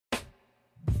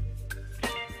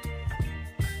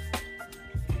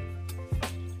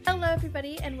Hello,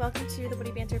 everybody, and welcome to the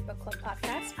WITTY BANTER Book Club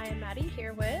podcast. I am Maddie,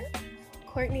 here with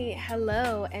Courtney.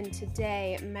 Hello, and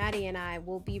today Maddie and I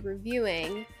will be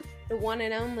reviewing the one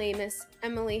and only Miss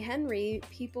Emily Henry,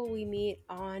 People We Meet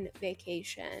on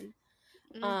Vacation.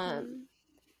 Now,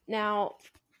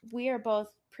 we are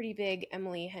both pretty big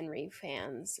Emily Henry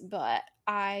fans, but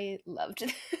I loved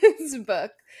this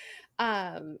book,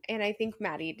 and I think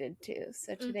Maddie did too,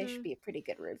 so today should be a pretty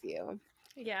good review.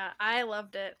 Yeah, I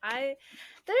loved it.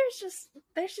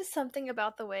 There's just something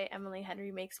about the way Emily Henry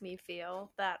makes me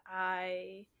feel that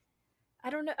I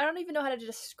don't know. I don't even know how to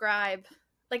describe.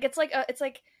 I'm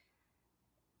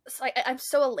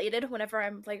so elated whenever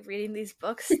I'm like reading these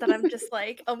books that I'm just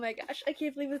like, oh my gosh, I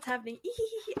can't believe it's happening.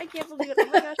 I can't believe it.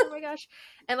 Oh my gosh.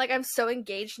 And like I'm so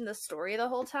engaged in the story the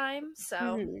whole time.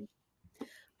 So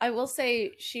I will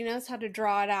say she knows how to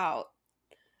draw it out.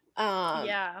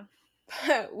 Yeah.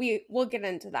 We'll get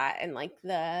into that in like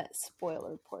the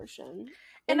spoiler portion.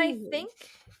 And I think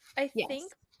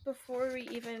before we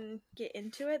even get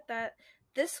into it that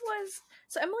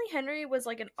Emily Henry was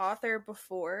like an author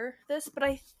before this, but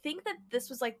I think that this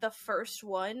was like the first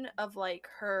one of like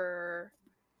her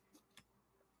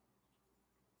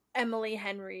Emily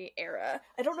Henry era.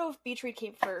 I don't know if Beach Read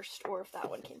came first or if that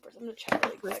one came first. I'm gonna check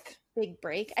really quick. Big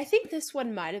Break. I think this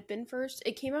one might have been first.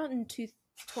 It came out in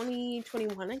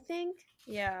 2021, I think.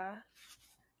 Yeah.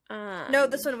 No,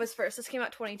 this one was first. This came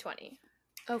out 2020.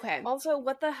 Okay. Also,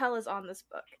 what the hell is on this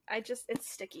book?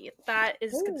 It's sticky. That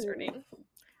is concerning. I'm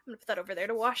gonna put that over there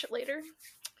to wash it later.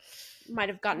 Might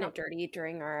have gotten it dirty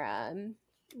during our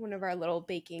one of our little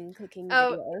cooking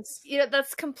videos. Yeah,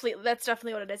 that's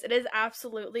definitely what it is. It is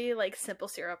absolutely like simple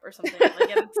syrup or something.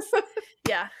 Like it's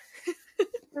yeah.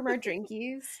 From our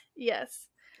drinkies. Yes.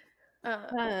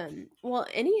 Well,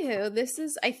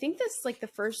 anywho, I think this is like the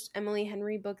first Emily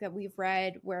Henry book that we've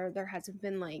read where there hasn't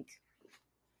been like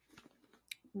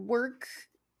work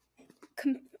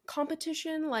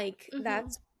competition. Like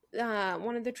that's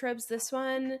one of the tropes. This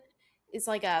one is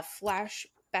like a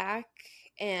flashback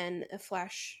and a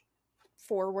flash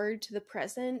forward to the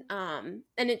present. And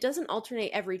it doesn't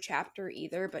alternate every chapter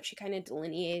either, but she kind of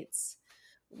delineates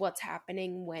what's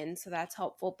happening when, so that's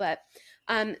helpful. But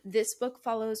this book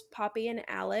follows Poppy and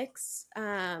Alex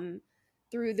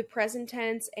through the present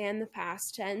tense and the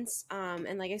past tense,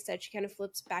 and like I said, she kind of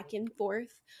flips back and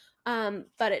forth,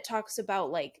 but it talks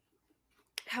about like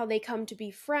how they come to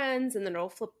be friends, and then it'll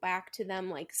flip back to them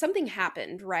like something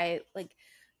happened, right? Like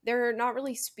they're not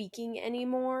really speaking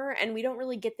anymore, and we don't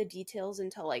really get the details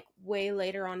until like way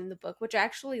later on in the book, which I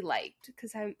actually liked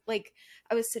because I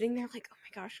was sitting there like, oh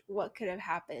my gosh, what could have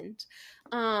happened?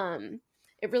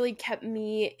 It really kept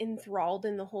me enthralled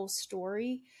in the whole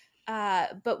story.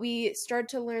 But we start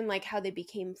to learn like how they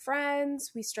became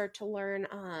friends. We start to learn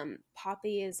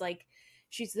Poppy is like,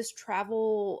 she's this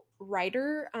travel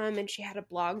writer, and she had a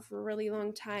blog for a really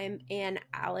long time, and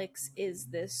Alex is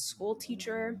this school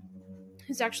teacher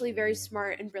who's actually very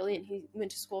smart and brilliant. He went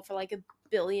to school for like 1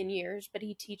 billion years, but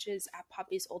he teaches at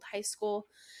Poppy's old high school.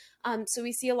 So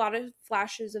we see a lot of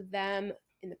flashes of them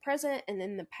in the present and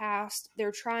in the past.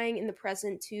 They're trying in the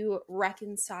present to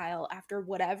reconcile after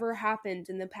whatever happened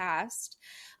in the past.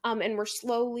 And we're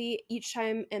slowly, each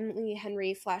time Emily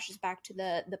Henry flashes back to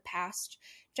the past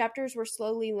chapters, we're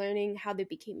slowly learning how they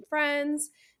became friends.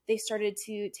 They started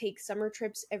to take summer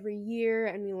trips every year,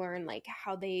 and we learn like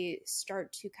how they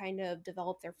start to kind of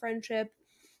develop their friendship,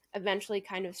 eventually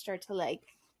kind of start to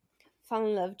like fall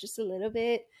in love just a little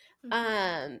bit.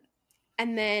 And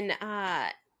then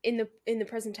in the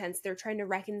present tense, they're trying to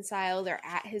reconcile. They're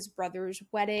at his brother's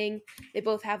wedding. They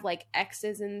both have like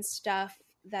exes and stuff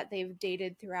that they've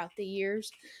dated throughout the years,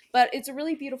 but it's a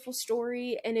really beautiful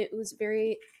story, and it was a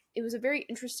very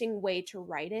interesting way to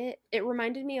write it. It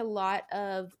reminded me a lot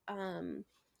of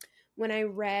when I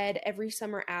read Every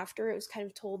Summer After. It was kind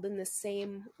of told in the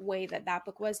same way that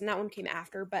book was, and that one came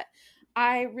after, but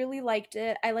I really liked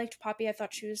it. I liked Poppy. I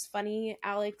thought she was funny.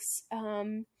 Alex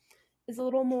is a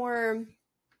little more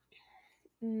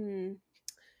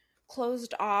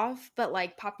closed off, but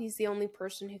like Poppy's the only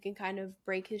person who can kind of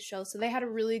break his shell, so they had a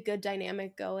really good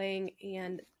dynamic going,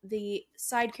 and the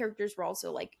side characters were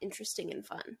also like interesting and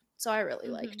fun, so I really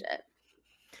liked it.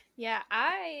 Yeah,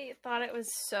 I thought it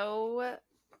was so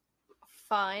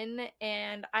fun,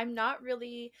 and I'm not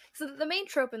really, so the main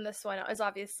trope in this one is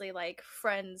obviously like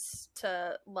friends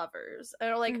to lovers,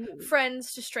 or like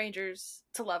friends to strangers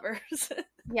to lovers.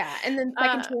 Yeah, and then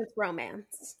second chance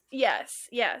romance. Yes,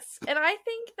 and I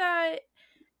think that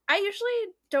I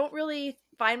usually don't really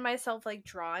find myself like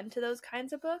drawn to those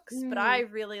kinds of books, but I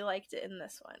really liked it in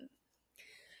this one.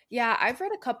 Yeah, I've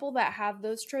read a couple that have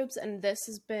those tropes, and this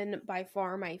has been by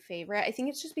far my favorite. I think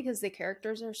it's just because the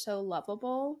characters are so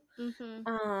lovable.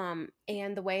 Mm-hmm.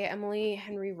 And the way Emily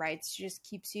Henry writes just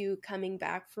keeps you coming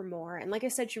back for more. And like I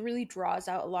said, she really draws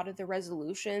out a lot of the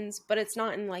resolutions, but it's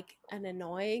not in like an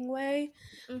annoying way.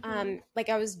 Mm-hmm. Like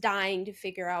I was dying to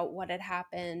figure out what had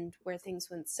happened, where things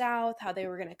went south, how they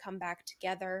were going to come back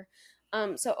together.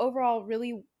 So overall,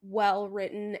 really well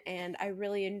written, and I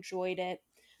really enjoyed it.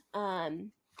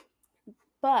 Um,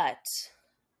 but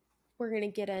we're going to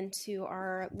get into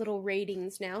our little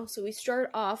ratings now. So we start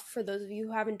off, for those of you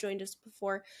who haven't joined us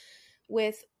before,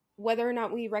 with whether or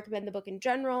not we recommend the book in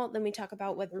general. Then we talk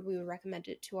about whether we would recommend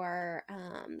it to our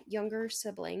younger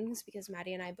siblings, because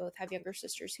Maddie and I both have younger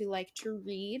sisters who like to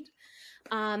read.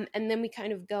 And then we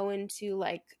kind of go into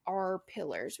like our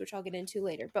pillars, which I'll get into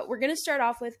later. But we're going to start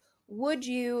off with, would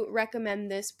you recommend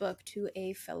this book to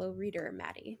a fellow reader,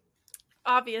 Maddie?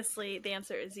 Obviously, the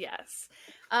answer is yes.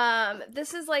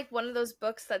 This is like one of those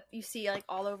books that you see like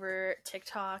all over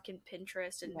TikTok and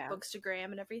Pinterest and Yeah. Bookstagram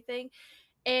and everything.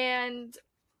 And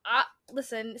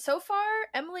listen, so far,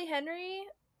 Emily Henry,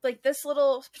 like this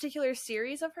little particular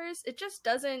series of hers, it just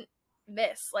doesn't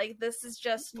miss. Like, this is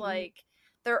just Mhm. like,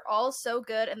 they're all so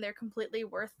good and they're completely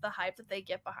worth the hype that they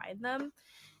get behind them.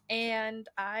 And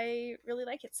I really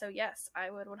like it. So, yes, I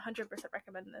would 100%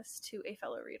 recommend this to a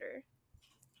fellow reader.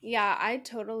 Yeah, I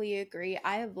totally agree.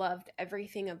 I have loved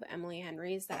everything of Emily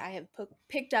Henry's that I have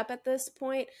picked up at this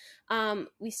point.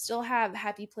 We still have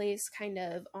Happy Place kind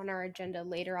of on our agenda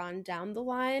later on down the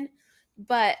line.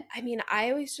 But I mean,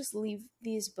 I always just leave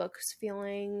these books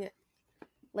feeling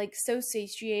like so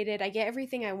satiated. I get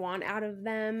everything I want out of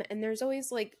them, and there's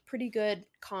always like pretty good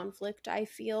conflict, I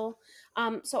feel.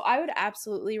 So I would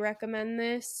absolutely recommend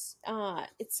this.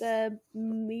 It's a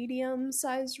medium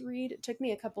sized read. It took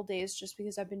me a couple days just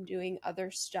because I've been doing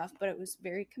other stuff, but it was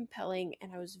very compelling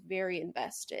and I was very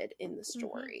invested in the Mm-hmm.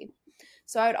 story.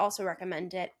 So I would also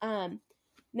recommend it.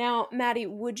 Now, Maddie,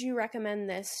 would you recommend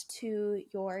this to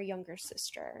your younger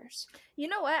sisters? You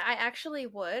know what? I actually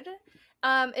would.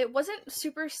 It wasn't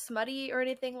super smutty or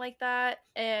anything like that.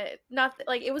 Not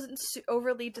like it wasn't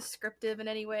overly descriptive in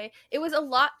any way. It was a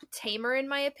lot tamer, in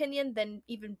my opinion, than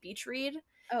even Beach Read.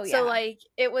 Oh, So yeah. like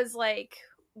it was like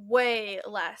way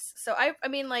less. So I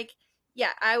mean like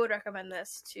yeah, I would recommend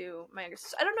this to my younger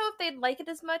sister. I don't know if they'd like it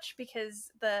as much because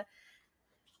the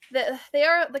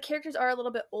characters are a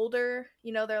little bit older.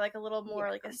 You know, they're like a little more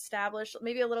like Yeah. established,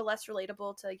 maybe a little less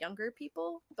relatable to younger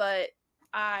people. But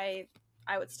I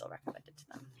I would still recommend it to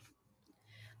them.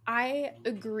 I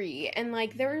agree. And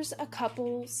like there's a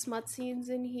couple smut scenes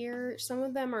in here. Some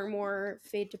of them are more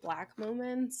fade to black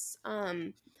moments.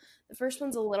 The first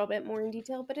one's a little bit more in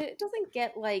detail, but it doesn't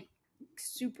get like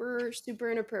super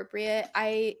inappropriate.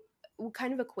 I will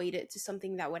kind of equate it to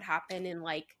something that would happen in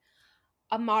like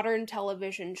a modern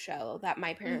television show that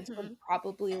my parents would Mm-hmm.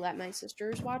 probably let my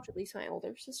sisters watch, at least my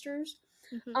older sisters.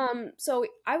 Mm-hmm. So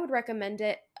I would recommend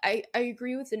it. I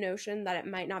agree with the notion that it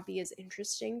might not be as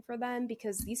interesting for them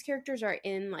because these characters are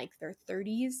in like their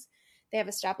 30s. They have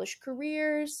established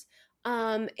careers,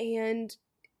 and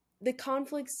the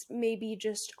conflicts maybe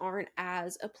just aren't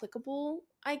as applicable,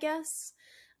 I guess.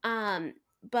 Um,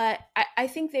 but I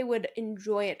think they would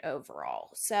enjoy it overall.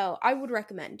 So I would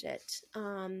recommend it.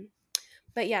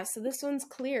 But yeah, so this one's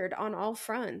cleared on all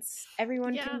fronts.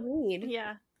 Everyone Yeah, can read.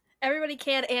 yeah. Everybody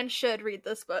can and should read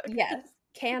this book. Yes,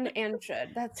 can and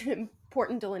should. That's an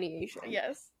important delineation.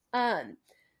 Yes. Um,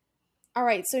 all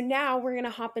right, so now we're going to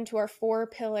hop into our four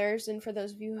pillars. And for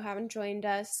those of you who haven't joined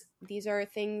us, these are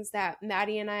things that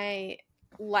Maddie and I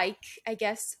like, I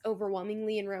guess,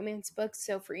 overwhelmingly in romance books.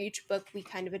 So for each book, we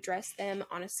kind of address them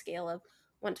on a scale of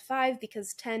 1 to 5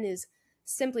 because 10 is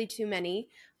simply too many.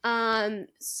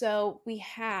 So we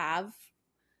have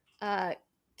uh,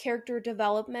 character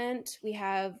development, we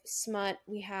have smut,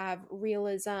 we have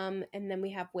realism, and then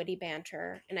we have witty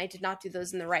banter. And I did not do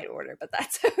those in the right order, but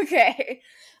that's okay.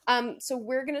 So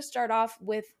we're going to start off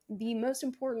with the most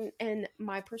important and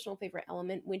my personal favorite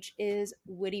element, which is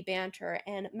witty banter.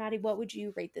 And Maddie, what would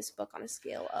you rate this book on a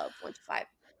scale of 1 to 5?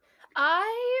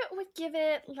 I would give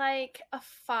it like a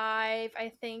 5, I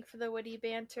think, for the witty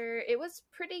banter. It was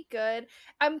pretty good.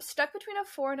 I'm stuck between a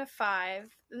 4 and a 5.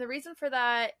 And the reason for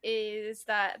that is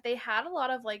that they had a lot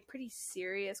of like pretty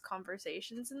serious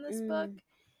conversations in this book.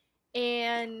 Mm,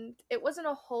 And it wasn't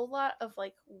a whole lot of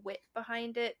like wit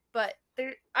behind it, but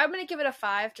I'm gonna give it a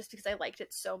 5 just because I liked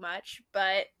it so much.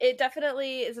 But it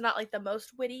definitely is not like the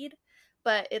most wittied,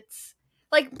 but it's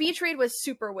like Beach Read was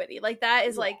super witty. Like that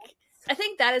is like yeah. I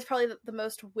think that is probably the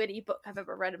most witty book I've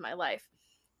ever read in my life.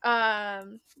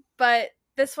 Um, but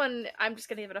this one I'm just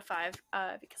gonna give it a 5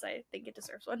 because I think it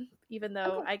deserves one, even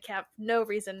though Okay. I have no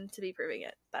reason to be proving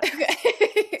it. That it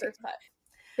Okay. deserves a 5.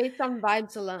 Based on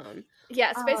vibes alone.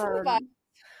 Yeah, so based on the vibe, Um,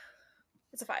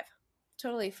 it's a 5.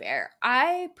 totally fair.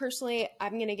 I'm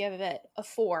gonna give it a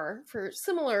 4 for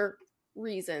similar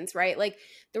reasons, right? Like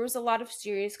there was a lot of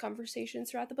serious conversations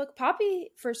throughout the book.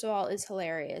 Poppy, first of all, is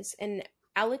hilarious, and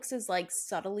Alex is like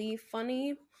subtly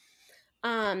funny.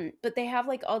 But they have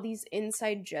like all these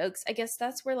inside jokes. I guess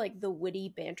that's where like the witty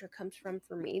banter comes from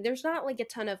for me. There's not like a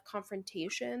ton of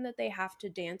confrontation that they have to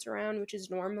dance around, which is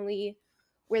normally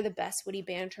where the best witty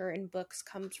banter in books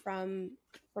comes from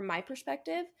my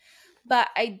perspective. But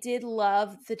I did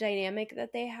love the dynamic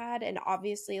that they had, and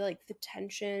obviously like the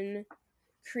tension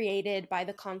created by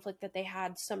the conflict that they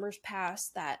had summers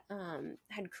past that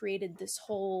had created this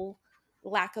whole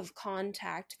lack of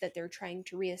contact that they're trying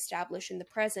to reestablish in the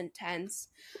present tense.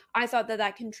 I thought that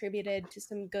that contributed to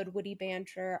some good witty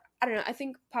banter. I don't know. I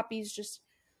think Poppy's just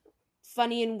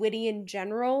funny and witty in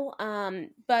general.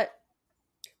 But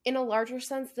in a larger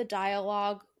sense, the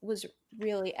dialogue was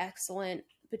really excellent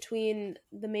between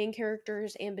the main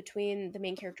characters and between the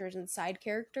main characters and side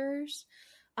characters.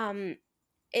 Um,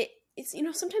 it's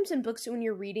sometimes in books when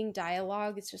you're reading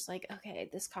dialogue it's just like, okay,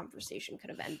 this conversation could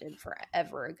have ended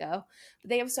forever ago, but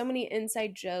they have so many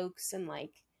inside jokes and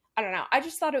like, I don't know, I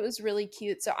just thought it was really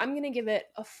cute, so I'm gonna give it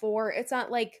a 4. It's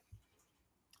not like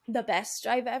the best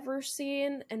I've ever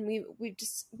seen, and we've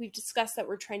discussed that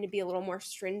we're trying to be a little more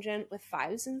stringent with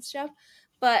 5s and stuff,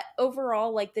 but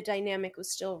overall like the dynamic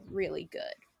was still really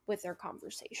good with their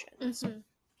conversations. Mm-hmm.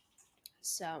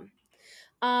 So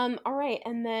all right,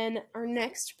 and then our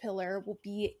next pillar will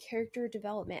be character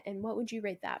development. And what would you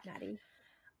rate that, Maddie?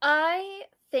 I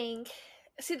think,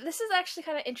 see, this is actually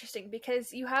kind of interesting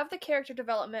because you have the character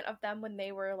development of them when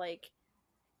they were like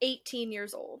 18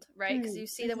 years old, right? Because you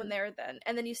see them when Mm-hmm. they were then,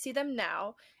 and then you see them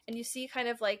now, and you see kind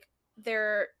of like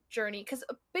their journey. Because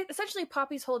essentially,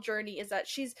 Poppy's whole journey is that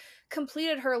she's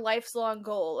completed her life's long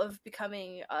goal of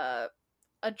becoming a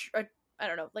I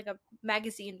don't know, like a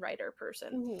magazine writer person.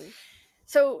 Mm-hmm.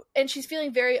 So, and she's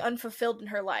feeling very unfulfilled in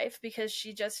her life because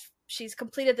she's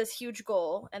completed this huge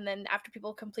goal, and then after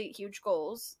people complete huge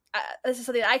goals, this is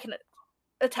something that I can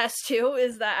attest to,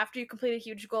 is that after you complete a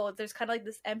huge goal, there's kind of like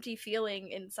this empty feeling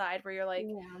inside where you're like,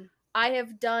 Yeah. I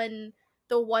have done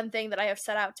the one thing that I have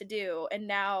set out to do, and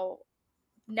now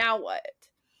what?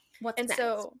 What's And next?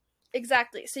 so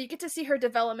exactly. So you get to see her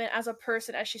development as a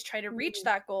person as she's trying to reach Mm-hmm.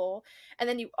 that goal, and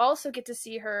then you also get to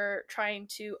see her trying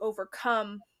to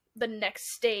overcome the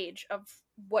next stage of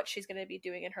what she's going to be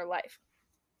doing in her life.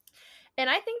 And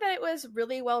I think that it was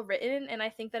really well written, and I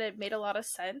think that it made a lot of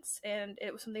sense, and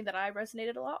it was something that I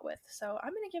resonated a lot with. So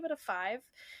I'm going to give it a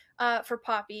 5 for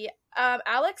Poppy.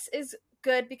 Alex is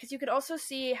good because you could also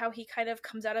see how he kind of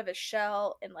comes out of his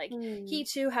shell, and like Mm-hmm. he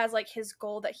too has like his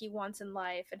goal that he wants in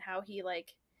life, and how he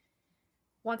like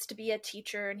wants to be a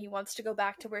teacher, and he wants to go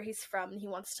back to where he's from, and he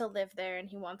wants to live there, and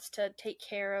he wants to take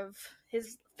care of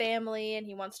his family, and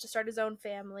he wants to start his own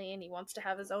family, and he wants to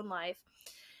have his own life.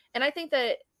 And I think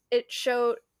that it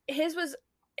showed his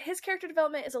character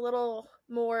development is a little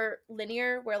more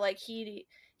linear, where like he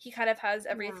kind of has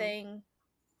Yeah. everything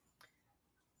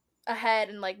ahead,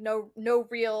 and like no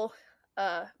real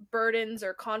burdens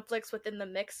or conflicts within the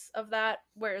mix of that,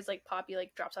 whereas like Poppy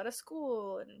like drops out of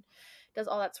school and does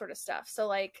all that sort of stuff. So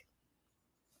like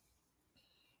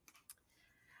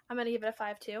I'm gonna give it a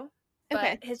 5 too, but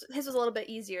Okay. his was a little bit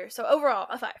easier, so overall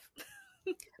a 5.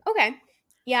 Okay.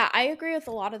 Yeah, I agree with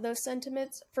a lot of those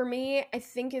sentiments. For me, I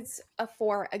think it's a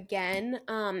 4 again.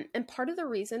 And part of the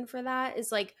reason for that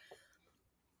is like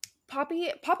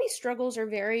Poppy's struggles are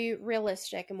very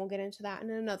realistic, and we'll get into that in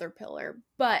another pillar.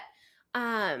 But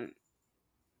um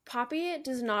Poppy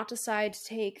does not decide to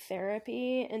take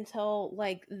therapy until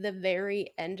like the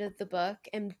very end of the book,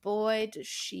 and boy does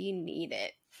she need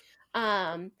it.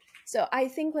 Um so I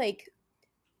think like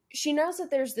she knows that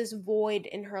there's this void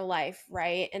in her life,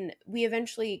 right? And we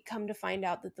eventually come to find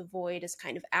out that the void is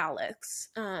kind of Alex.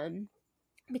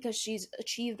 Because she's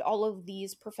achieved all of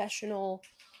these professional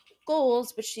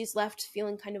goals, but she's left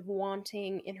feeling kind of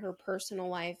wanting in her personal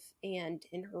life and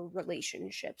in her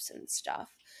relationships and stuff.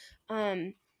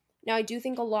 Um, Now, I do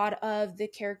think a lot of the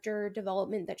character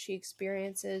development that she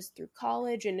experiences through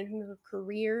college and in her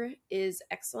career is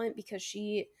excellent because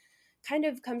she kind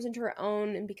of comes into her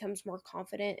own and becomes more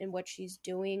confident in what she's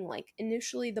doing. Like,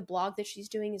 initially, the blog that she's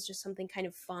doing is just something kind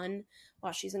of fun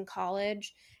while she's in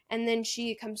college. And then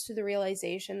she comes to the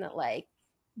realization that, like,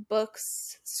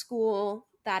 books, school,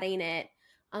 that ain't it.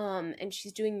 And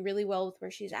she's doing really well with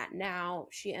where she's at now.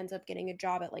 She ends up getting a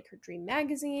job at like her dream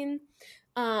magazine.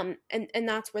 And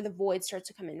that's where the void starts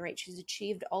to come in, right? She's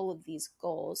achieved all of these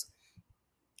goals.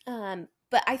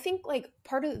 But I think like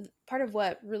part of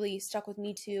what really stuck with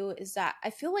me too is that I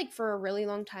feel like for a really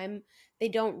long time they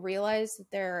don't realize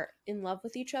that they're in love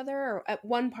with each other, or at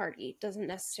one party doesn't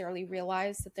necessarily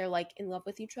realize that they're like in love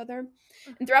with each other.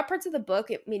 And Mhm. throughout parts of the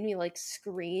book it made me like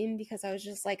scream because I was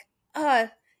just like,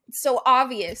 it's so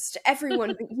obvious to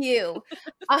everyone but you.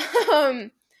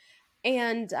 Um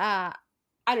and I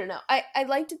don't know. I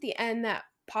liked at the end that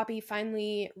Poppy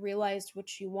finally realized what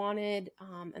she wanted,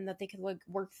 and that they could like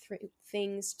work through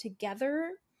things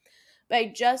together. But I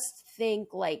just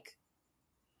think like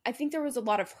I think there was a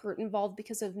lot of hurt involved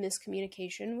because of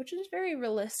miscommunication, which is very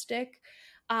realistic.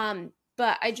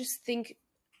 But I just think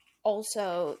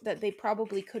also that they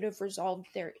probably could have resolved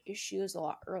their issues a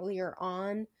lot earlier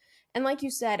on. And like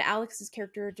you said, Alex's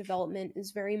character development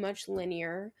is very much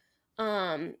linear.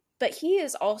 But he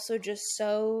is also just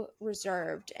so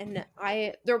reserved, and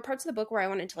I there were parts of the book where I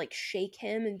wanted to like shake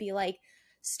him and be like,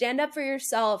 stand up for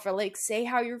yourself, or like say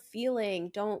how you're feeling.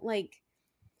 Don't like,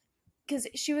 because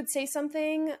she would say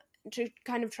something to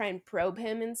kind of try and probe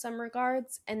him in some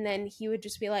regards, and then he would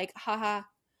just be like, haha,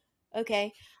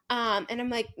 okay. And I'm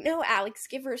like, no, Alex,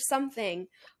 give her something.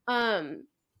 Um,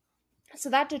 so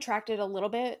that detracted a little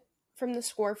bit from the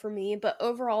score for me, but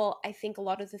overall, I think a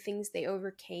lot of the things they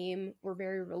overcame were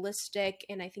very realistic,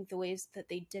 and I think the ways that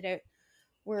they did it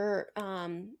were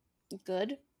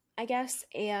good, I guess.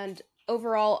 And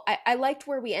overall, I liked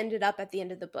where we ended up at the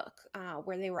end of the book,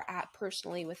 where they were at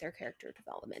personally with their character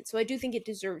development. So I do think it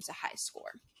deserves a high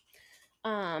score.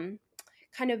 Um,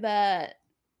 kind of a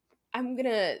I'm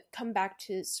gonna come back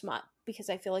to smut because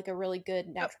I feel like a really good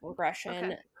Oh, natural progression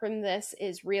okay. from this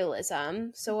is realism.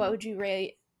 So, what Mhm. would you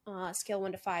rate scale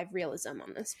 1 to 5 realism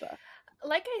on this book?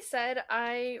 Like I said,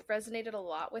 I resonated a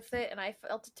lot with it, and I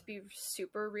felt it to be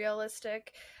super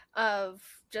realistic, of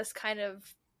just kind of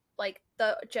like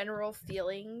the general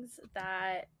feelings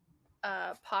that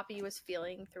Poppy was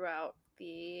feeling throughout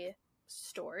the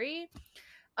story.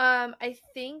 I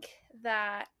think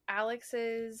that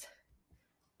Alex's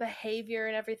behavior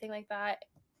and everything like that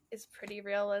is pretty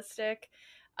realistic.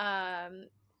 Um,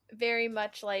 Very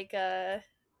much like a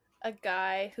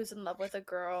guy who's in love with a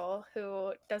girl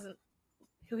who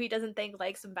he doesn't think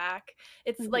likes him back.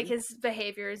 It's like Mm-hmm. his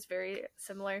behavior is very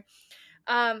similar.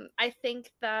 I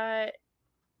think that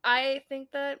I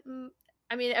think that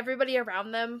I mean everybody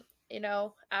around them,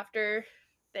 after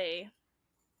they,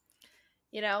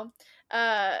 you know,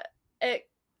 uh, it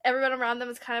everyone around them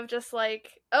is kind of just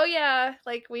like, oh yeah,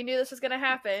 like we knew this was gonna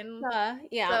happen.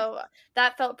 Yeah. So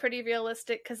that felt pretty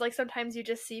realistic because like sometimes you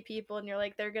just see people and you're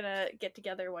like they're gonna get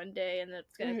together one day and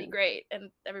it's gonna be Hmm. great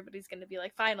and everybody's gonna be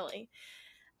like finally.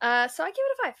 So I give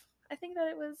it a 5. I think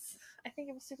it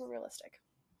was super realistic.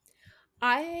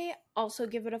 I also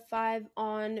give it a 5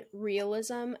 on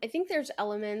realism. I think there's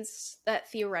elements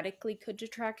that theoretically could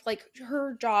detract. Like,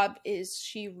 her job is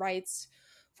she writes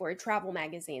for a travel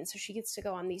magazine, so she gets to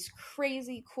go on these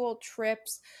crazy cool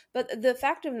trips. But the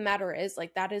fact of the matter is,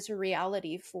 like, that is a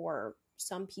reality for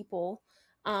some people.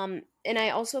 And I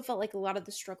also felt like a lot of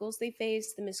the struggles they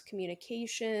faced, the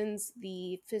miscommunications,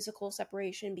 the physical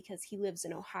separation because he lives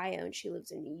in Ohio and she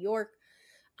lives in New York.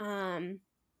 Um,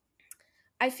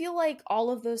 I feel like all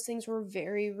of those things were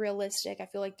very realistic. I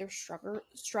feel like their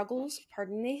struggles,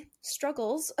 pardon me,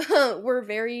 struggles were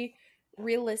very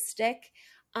realistic.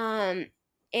 Um,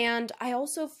 and I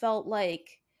also felt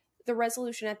like the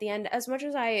resolution at the end, as much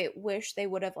as I wish they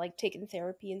would have like taken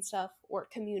therapy and stuff or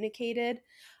communicated,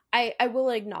 I will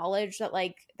acknowledge that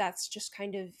like that's just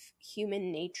kind of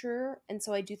human nature. And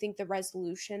so I do think the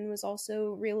resolution was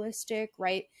also realistic,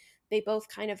 right? They both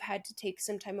kind of had to take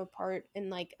some time apart and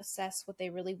like assess what they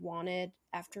really wanted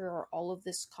after all of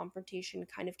this confrontation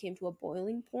kind of came to a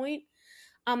boiling point.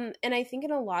 And I think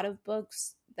in a lot of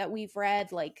books that we've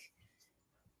read, like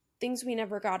things we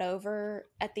never got over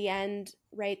at the end,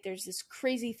 right? There's this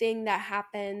crazy thing that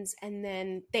happens and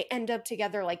then they end up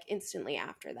together like instantly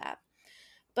after that.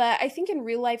 But I think in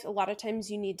real life, a lot of times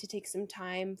you need to take some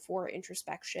time for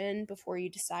introspection before you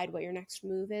decide what your next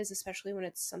move is, especially when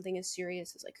it's something as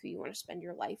serious as like who you want to spend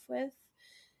your life with.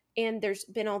 And there's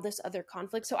been all this other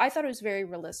conflict. So I thought it was very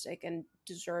realistic and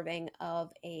deserving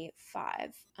of a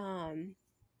 5.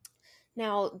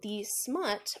 Now, the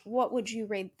smut, what would you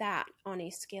rate that on a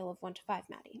scale of 1 to 5,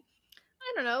 Maddie?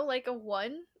 I don't know, like a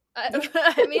 1. Yeah.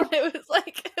 I mean, it was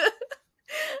like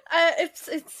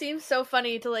it seems so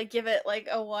funny to like give it like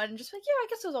a 1, just like yeah, I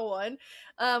guess it was a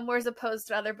 1. Whereas opposed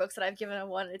to other books that I've given a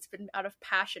 1, it's been out of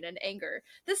passion and anger.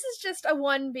 This is just a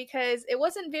 1 because it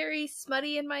wasn't very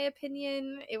smutty in my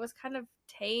opinion. It was kind of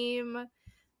tame.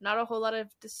 not a whole lot of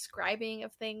describing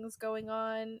of things going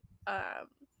on.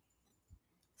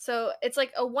 So it's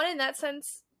like a 1 in that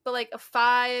sense, but like a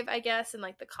 5, I guess, in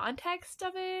like the context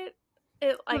of it.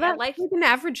 It Well, like I that's like, like an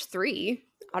average 3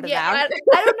 out of yeah, that.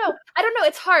 I don't know. I don't know.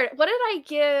 It's hard. What did I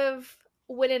give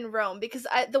When in Rome? Because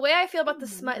the way I feel about the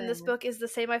smut in this book is the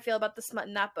same I feel about the smut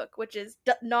in that book, which is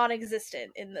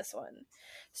non-existent in this one.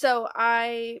 So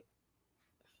It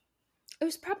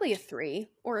was probably a 3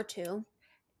 or a 2.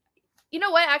 you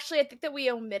know what? Actually, I think that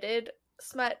we omitted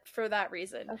smut for that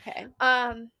reason. Okay.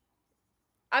 I'm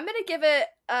gonna give it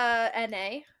an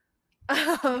A.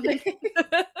 Um,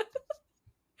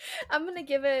 I'm gonna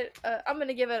give it.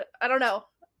 I don't know.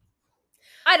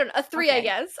 A 3. Okay.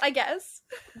 I guess.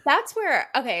 That's where,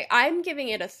 okay, I'm giving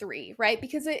it a 3, right?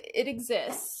 Because it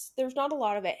exists. There's not a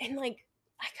lot of it. And like,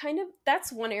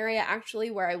 that's one area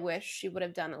actually where I wish she would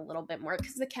have done a little bit more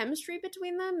because the chemistry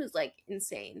between them is like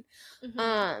insane.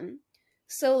 Mm-hmm.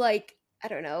 So like, I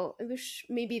don't know. I wish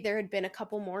maybe there had been a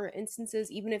couple more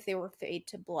instances, even if they were fade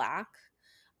to black.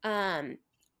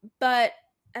 But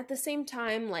at the same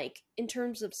time, like in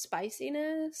terms of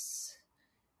spiciness,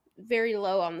 very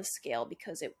low on the scale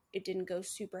because it didn't go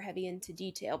super heavy into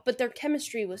detail. But their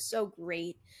chemistry was so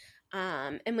great.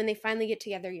 And when they finally get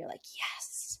together, you're like,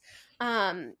 yes.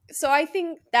 So I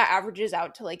think that averages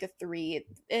out to like a 3.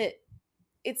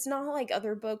 It's not like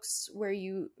other books where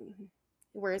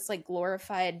it's like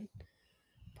glorified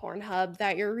Pornhub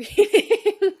that you're reading.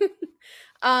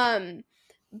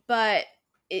 But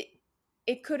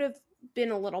it could have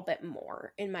been a little bit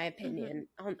more, in my opinion,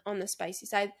 on the spicy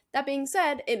side. That being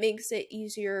said, it makes it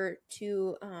easier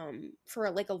to for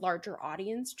like a larger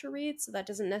audience to read, so that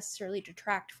doesn't necessarily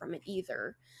detract from it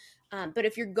either. But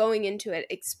if you're going into it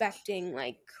expecting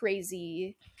like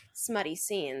crazy smutty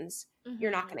scenes,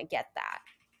 you're not going to get that.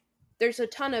 There's a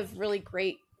ton of really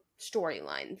great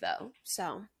storyline though,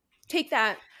 so take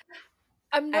that.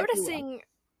 I'm noticing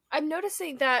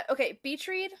that beach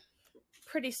read,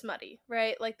 pretty smutty,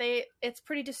 right? Like it's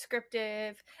pretty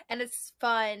descriptive and it's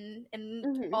fun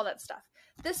and all that stuff.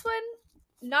 This one,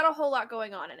 not a whole lot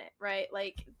going on in it, right?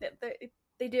 Like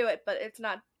they do it, but it's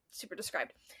not super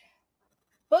described.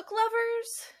 Book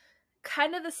lovers,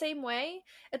 kind of the same way.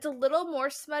 It's a little more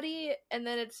smutty, and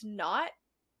then it's not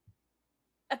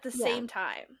at the same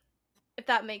time, if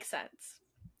that makes sense.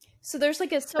 So there's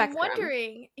like a spectrum.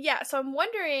 So I'm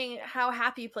wondering how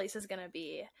Happy Place is going to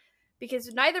be,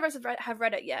 because neither of us have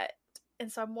read it yet. And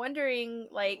so I'm wondering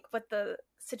like what the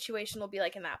situation will be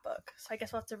like in that book. So I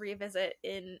guess we'll have to revisit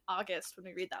in August when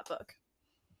we read that book.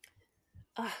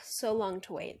 So long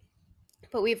to wait.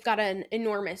 But we've got an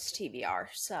enormous TBR,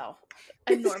 so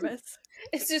enormous.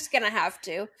 It's just gonna have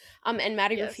to. And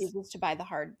Maddie refuses to buy the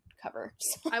hardcover.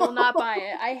 So. I will not buy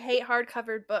it. I hate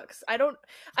hardcovered books. I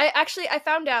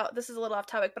found out, this is a little off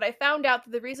topic, but I found out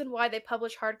that the reason why they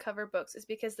publish hardcover books is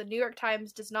because the New York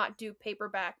Times does not do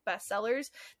paperback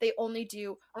bestsellers. They only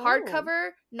do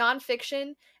hardcover,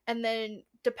 nonfiction, and then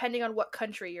depending on what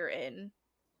country you're in.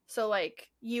 So like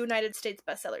United States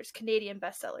bestsellers, Canadian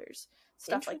bestsellers,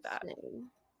 stuff like that.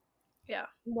 Yeah.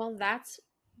 Well, that's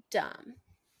dumb.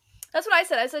 That's what I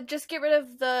said. I said just get rid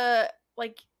of the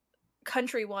like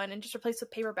country one and just replace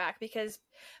with paperback, because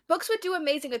books would do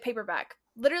amazing with paperback.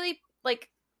 Literally, like,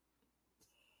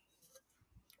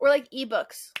 or like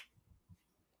ebooks.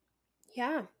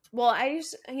 Yeah. Well, I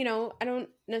don't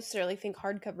necessarily think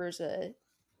hardcover is a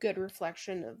good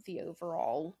reflection of the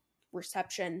overall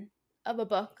reception of a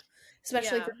book,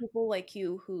 especially for people like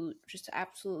you who just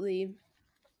absolutely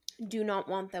do not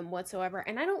want them whatsoever.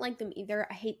 And I don't like them either.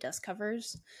 I hate dust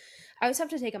covers. I always have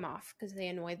to take them off because they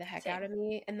annoy the heck out of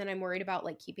me, and then I'm worried about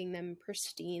like keeping them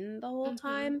pristine the whole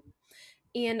time.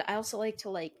 And I also like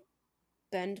to like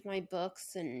bend my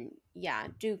books and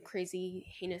do crazy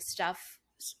heinous stuff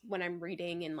when I'm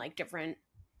reading in like different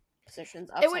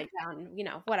positions, upside down,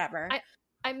 whatever.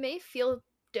 I may feel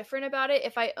different about it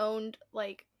if I owned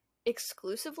like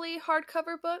exclusively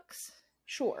hardcover books.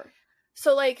 Sure.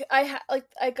 So like I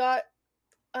got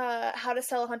How to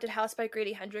Sell a Haunted House by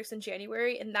Grady Hendrix in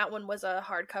January, and that one was a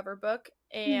hardcover book,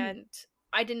 and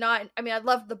I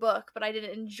loved the book, but I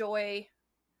didn't enjoy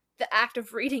the act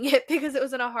of reading it because it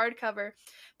was in a hardcover.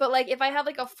 But like if I had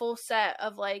like a full set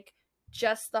of like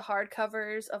just the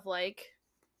hardcovers of like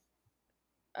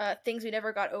Things We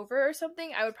Never Got Over or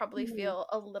something, I would probably feel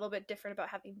a little bit different about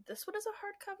having this one as a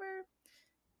hardcover.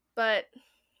 But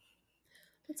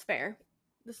that's fair.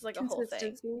 This is like a whole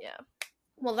thing. Yeah.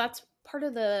 Well, that's part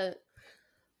of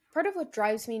what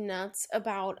drives me nuts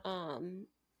about A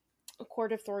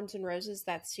Court of Thorns and Roses,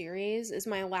 that series, is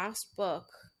my last book,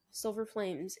 Silver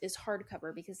Flames, is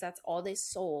hardcover because that's all they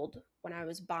sold when I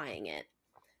was buying it.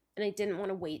 and I didn't want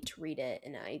to wait to read it,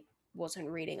 and I wasn't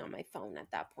reading on my phone at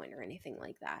that point or anything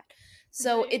like that.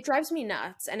 So Right. it drives me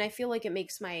nuts, and I feel like it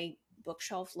makes my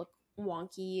bookshelf look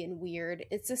wonky and weird.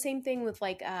 It's the same thing with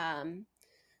like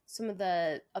some of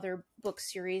the other book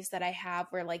series that I have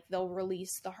where like they'll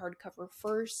release the hardcover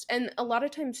first, and a lot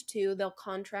of times too they'll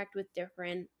contract with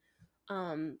different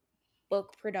um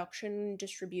book production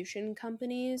distribution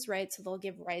companies, right? So they'll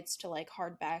give rights to like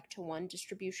hardback to one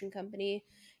distribution company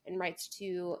and rights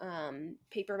to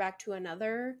paperback to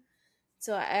another.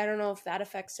 So I don't know if that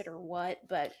affects it or what,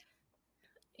 but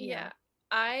yeah. Yeah.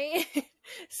 I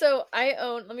so I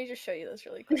own, let me just show you this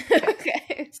really quick. Okay.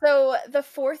 Okay. So the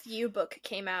fourth U book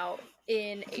came out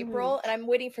in Mhm. April, and I'm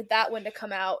waiting for that one to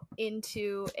come out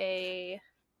into a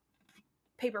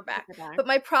paperback. Paperback. But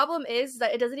my problem is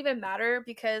that it doesn't even matter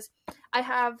because I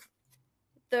have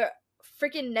the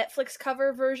freaking Netflix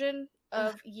cover version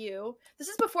Ugh. of You. This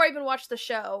is before I even watched the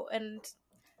show, and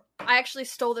I actually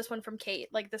stole this one from Kate.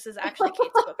 Like, this is actually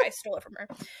Kate's book. I stole it from her.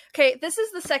 Okay, this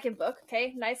is the second book.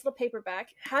 Okay, nice little paperback.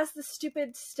 Has the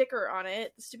stupid sticker on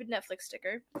it, the stupid Netflix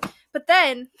sticker. But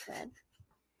then, Good.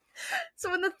 so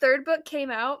when the third book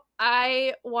came out,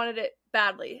 I wanted it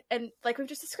badly, and like we've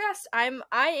just discussed, I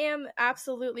am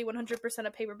absolutely 100%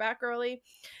 a paperback girly.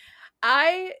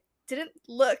 I didn't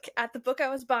look at the book I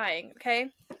was buying. Okay,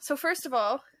 so first of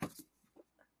all,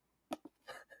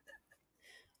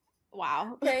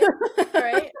 Wow. okay. All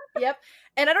right. Yep.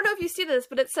 And I don't know if you see this,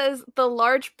 but it says the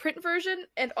large print version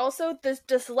and also the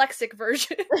dyslexic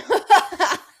version.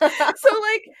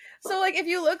 So like if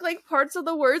you look, like parts of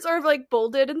the words are like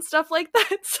bolded and stuff like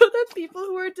that so that people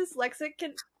who are dyslexic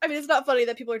can, I mean, it's not funny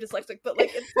that people are dyslexic, but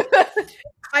like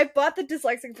I bought the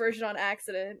dyslexic version on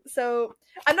accident. So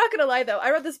I'm not going to lie though. I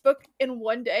read this book in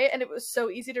one day and it was so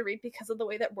easy to read because of the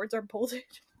way that words are bolded.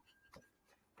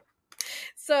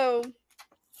 So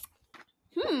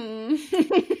Hmm.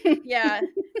 yeah.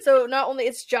 So not only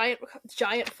it's giant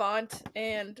font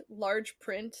and large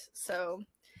print, so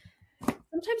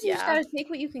Sometimes you just yeah. gotta take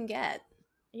what you can get.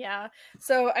 Yeah.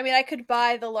 So I mean I could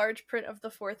buy the large print of the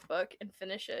fourth book and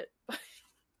finish it.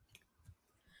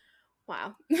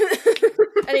 Wow.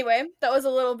 Anyway, that was a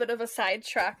little bit of a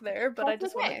sidetrack there, but I That's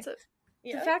just wanted okay. to The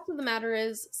yeah. fact of the matter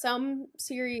is, some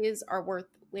series are worth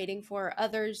waiting for.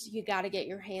 Others you gotta get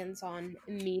your hands on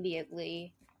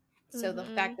immediately. So the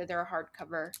Mhm. fact that they're a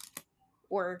hardcover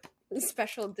or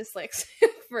special dyslexic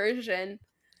version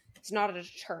is not a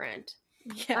deterrent.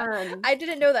 Yeah. I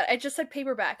didn't know that. I just said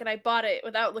paperback and I bought it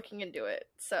without looking into it.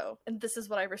 So, and this is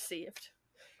what I received.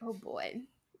 Oh boy.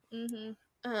 Mhm.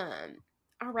 Um.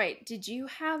 All right. Did you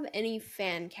have any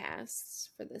fan casts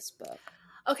for this book?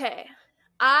 Okay.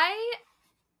 I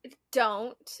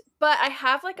don't, but I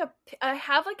have like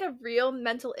a real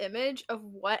mental image of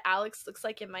what Alex looks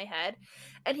like in my head,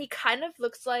 and he kind of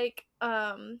looks like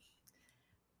Dylan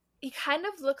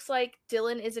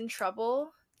is in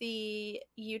trouble, the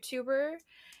YouTuber,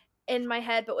 in my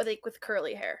head, but with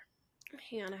curly hair.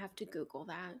 Hang on, I have to Google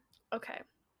that. Okay,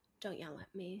 Don't yell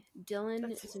at me. Dylan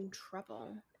that's is in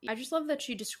trouble. I just love that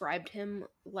she described him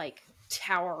like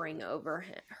towering over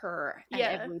her at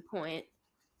yeah. every point.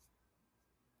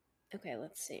 Okay,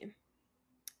 let's see.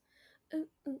 Ooh,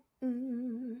 ooh,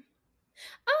 ooh.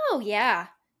 Oh, yeah.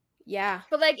 Yeah.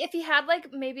 But like if he had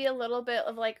like maybe a little bit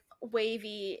of like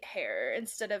wavy hair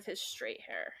instead of his straight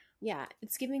hair. Yeah.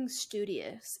 It's giving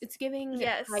studious. It's giving high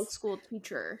Yes. school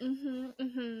teacher.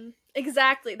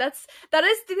 Exactly. That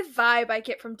is the vibe I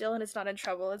get from Dylan is not in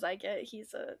trouble as I get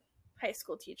he's a high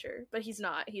school teacher, but he's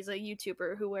not. He's a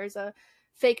YouTuber who wears a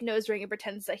fake nose ring and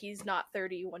pretends that he's not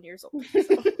 31 years old. So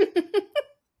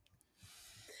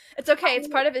it's okay. It's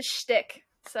part of his shtick.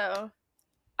 So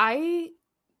I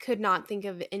could not think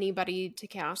of anybody to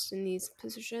cast in these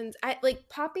positions. I like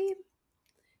Poppy.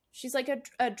 She's like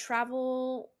a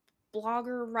travel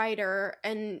blogger writer,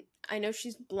 and I know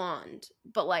she's blonde,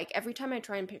 but like every time I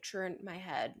try and picture her in my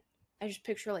head, I just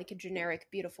picture like a generic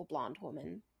beautiful blonde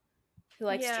woman who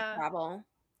likes to yeah. travel.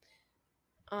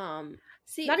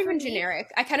 See, Not for even me,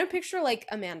 generic. I kind of picture like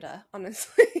Amanda,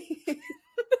 honestly.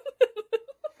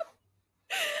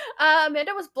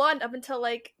 Amanda was blonde up until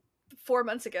like 4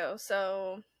 months ago.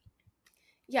 So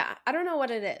Yeah, I don't know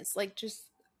what it is. Like just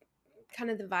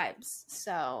kind of the vibes.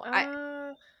 So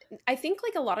uh, I think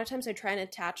like a lot of times I try and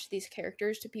attach these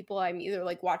characters to people I'm either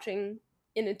like watching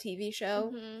in a TV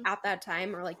show mhm, at that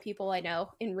time or like people I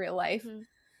know in real life. mhm.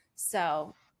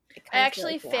 So it I kind of feels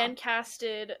actually yeah. fan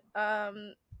casted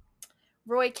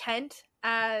Roy Kent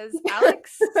as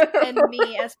Alex and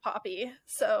me as Poppy.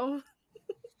 So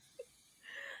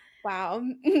Wow,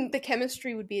 the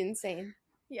chemistry would be insane.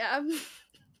 yeah,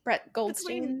 Brett between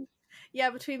Goldstein. Yeah,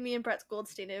 between me and Brett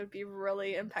Goldstein, it would be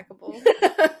really impeccable.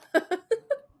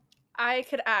 I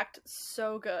could act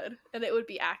so good, and it would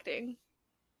be acting.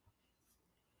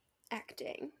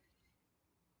 Acting.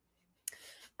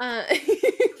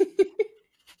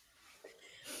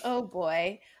 Oh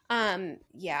boy.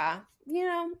 Yeah. You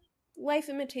know, life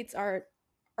imitates art.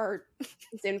 Art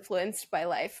is influenced by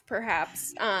life,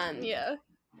 perhaps. Yeah.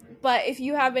 But if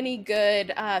you have any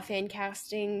good fan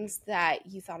castings that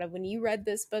you thought of when you read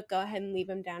this book, go ahead and leave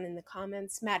them down in the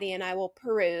comments. Maddie and I will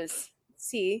peruse,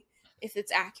 see if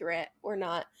it's accurate or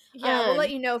not. Yeah, we'll let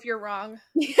you know if you're wrong.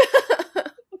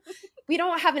 We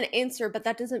don't have an answer, but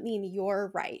that doesn't mean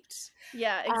you're right.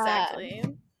 Yeah, exactly.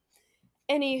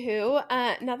 Anywho,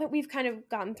 now that we've kind of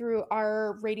gotten through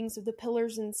our ratings of the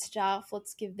pillars and stuff,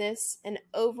 let's give this an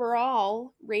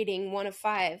overall rating 1 of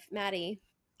 5. Maddie.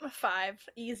 A 5,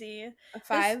 easy. A This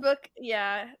 5? book,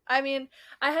 yeah. I mean,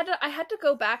 I had to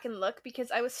go back and look because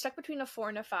I was stuck between a 4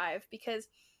 and a 5 because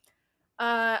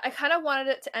I kind of wanted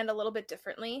it to end a little bit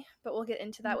differently, but we'll get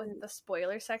into that with the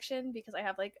spoiler section because I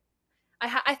have like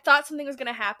I thought something was going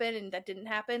to happen and that didn't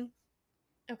happen.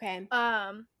 Okay.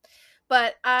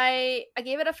 But I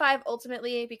gave it a 5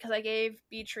 ultimately because I gave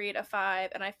Beach Read a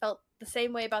 5 and I felt the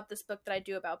same way about this book that I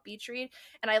do about Beach Read,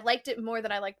 and I liked it more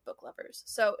than I liked Book Lovers.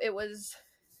 So it was,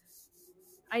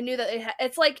 I knew that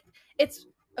it's like, it's,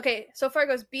 okay, so far it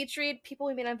goes Beach Read, People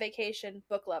We Meet on Vacation,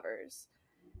 Book Lovers.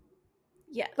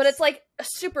 Yes. But it's like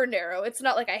super narrow. It's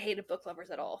not like I hated Book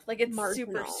Lovers at all. Like it's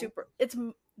marginal. super, it's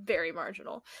very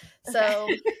marginal. So,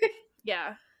 okay.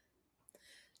 Yeah.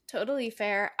 Totally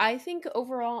fair. I think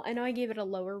overall, I know I gave it a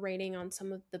lower rating on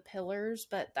some of the pillars,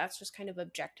 but that's just kind of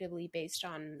objectively based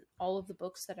on all of the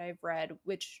books that I've read,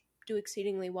 which do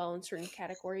exceedingly well in certain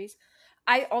categories.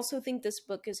 I also think this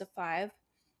book is a 5.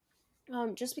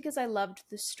 Just because I loved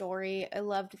the story, I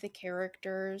loved the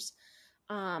characters.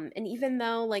 And even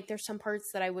though like there's some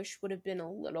parts that I wish would have been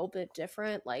a little bit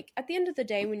different, like at the end of the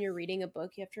day, when you're reading a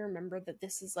book, you have to remember that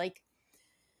this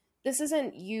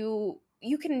isn't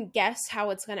you can guess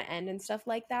how it's going to end and stuff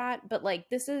like that, but like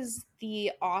this is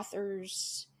the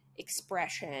author's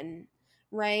expression,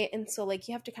 right? And so like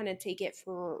you have to kind of take it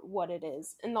for what it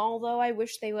is. And although I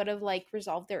wish they would have like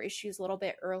resolved their issues a little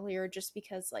bit earlier, just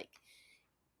because like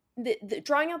the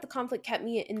drawing out the conflict kept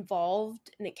me involved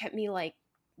and it kept me like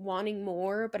wanting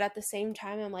more, but at the same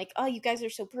time I'm like, oh, you guys are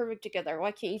so perfect together,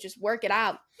 why can't you just work it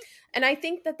out? And I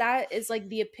think that is like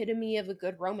the epitome of a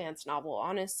good romance novel,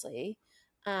 honestly.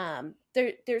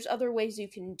 There's other ways you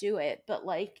can do it, but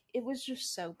like it was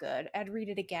just so good. I'd read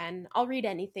it again. I'll read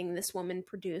anything this woman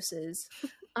produces.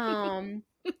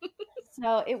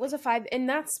 So it was a 5, and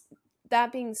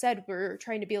that being said, we're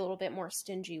trying to be a little bit more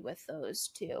stingy with those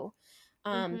too.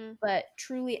 But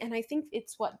truly, and I think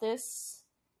it's what this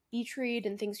Beach Read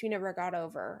and Things We Never Got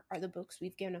Over are the books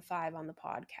we've given a 5 on the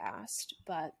podcast.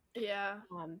 But yeah,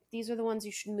 these are the ones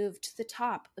you should move to the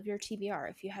top of your TBR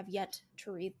if you have yet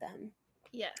to read them.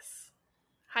 Yes.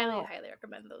 Highly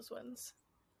recommend those ones.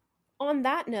 On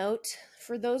that note,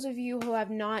 for those of you who have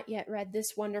not yet read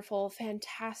this wonderful,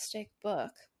 fantastic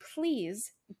book,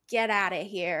 please get out of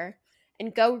here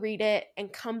and go read it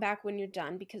and come back when you're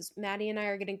done, because Maddie and I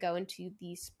are going to go into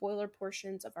the spoiler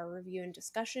portions of our review and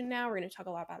discussion now. We're going to talk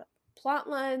a lot about plot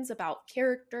lines, about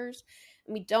characters,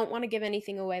 and we don't want to give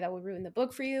anything away that would ruin the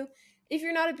book for you. If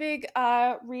you're not a big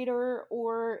reader,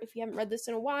 or if you haven't read this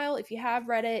in a while, if you have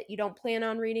read it, you don't plan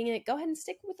on reading it, go ahead and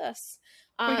stick with us.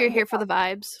 You're here for the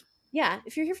vibes. Yeah,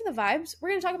 if you're here for the vibes, we're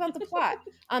going to talk about the plot.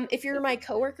 If you're my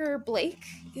coworker, Blake,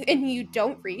 and you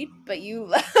don't read, but you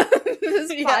love this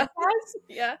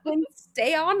podcast, then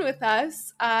stay on with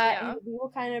us. And we will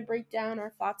kind of break down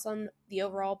our thoughts on the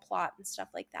overall plot and stuff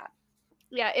like that.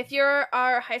 Yeah, if you're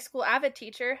our high school avid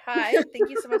teacher, hi, thank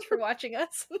you so much for watching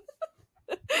us.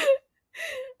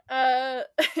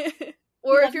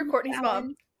 Or if you're Courtney's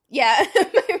mom. Yeah,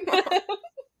 my mom.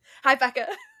 Hi, Becca.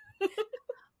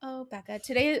 Oh, Becca.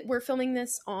 Today we're filming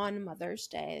this on Mother's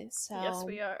Day. So yes,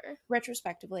 we are.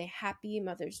 Retrospectively, happy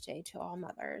Mother's Day to all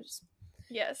mothers.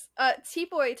 Yes.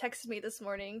 T-Boy texted me this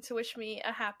morning to wish me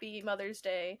a happy Mother's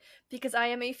Day because I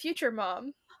am a future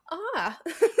mom. Ah.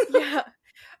 Yeah.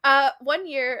 One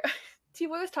year,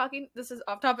 T-Boy was talking, this is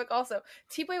off topic also,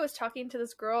 T-Boy was talking to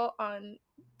this girl on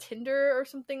Tinder or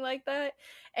something like that,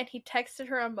 and he texted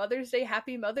her on Mother's Day,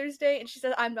 happy Mother's Day, and she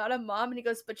said, I'm not a mom, and he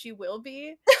goes, but you will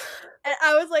be. And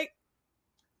I was like,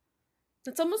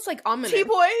 that's almost like ominous.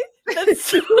 T-Boy? That's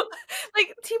so,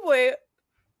 like, T-Boy.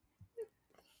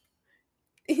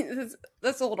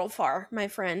 That's a little far, my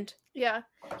friend. Yeah.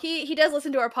 He does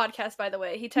listen to our podcast, by the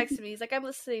way. He texted me, he's like, I'm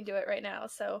listening to it right now,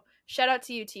 so shout out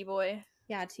to you, T-Boy.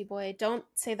 Yeah, T-boy, don't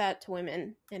say that to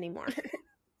women anymore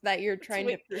that you're It's trying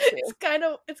to it's pursue.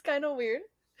 kind of weird.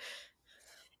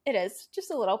 It is,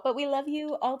 just a little, but we love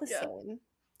you all the Yeah. same.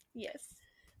 Yes.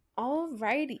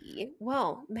 Alrighty.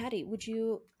 Well, Maddie,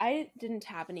 I didn't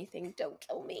have anything. Don't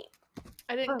kill me.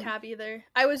 I didn't Um, tab either.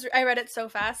 I read it so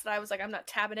fast that I was like, I'm not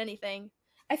tabbing anything.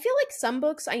 I feel like some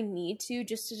books I need to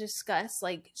just to discuss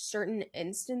like certain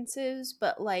instances,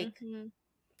 but like Mm-hmm.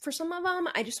 for some of them,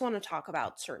 I just want to talk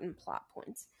about certain plot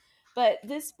points. But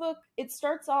this book, it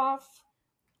starts off,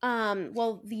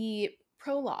 well, the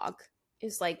prologue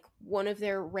is like one of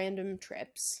their random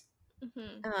trips.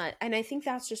 Mm-hmm. And I think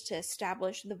that's just to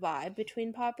establish the vibe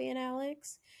between Poppy and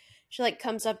Alex. She like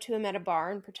comes up to him at a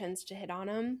bar and pretends to hit on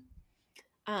him.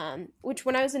 Which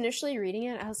when I was initially reading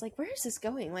it, I was like, where is this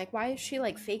going? Like, why is she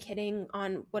like fake hitting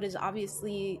on what is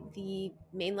obviously the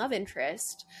main love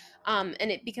interest? And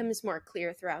it becomes more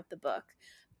clear throughout the book.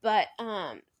 But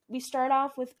we start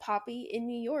off with Poppy in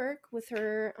New York with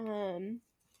her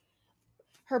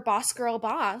boss girl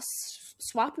boss,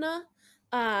 Swapna,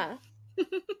 uh,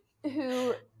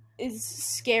 who is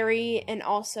scary and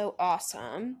also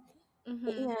awesome.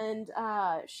 Mm-hmm. And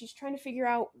she's trying to figure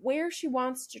out where she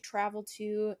wants to travel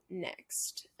to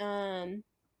next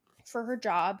for her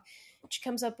job. She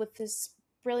comes up with this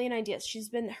brilliant idea.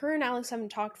 Her and Alex haven't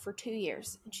talked for 2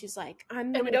 years, and she's like,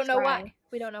 I'm And we gonna don't know try. why.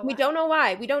 We don't know We why. don't know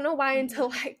why. We don't know why Mm-hmm. until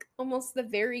like almost the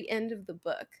very end of the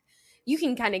book. You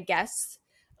can kind of guess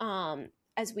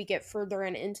as we get further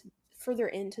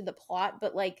into the plot,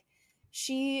 but like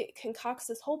she concocts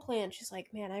this whole plan. She's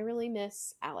like, "Man, I really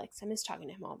miss Alex. I miss talking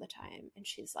to him all the time." And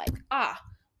she's like, "Ah,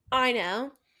 I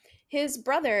know. His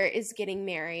brother is getting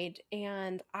married,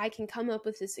 and I can come up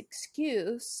with this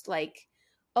excuse like,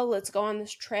 oh, let's go on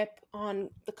this trip on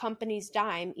the company's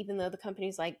dime, even though the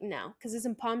company's like, no, because it's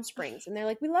in Palm Springs. And they're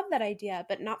like, we love that idea,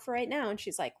 but not for right now. And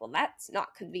she's like, well, that's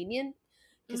not convenient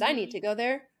because I need Mm-hmm. to go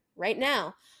there right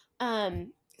now.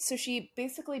 So she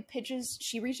basically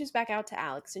she reaches back out to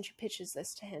Alex and she pitches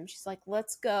this to him. She's like,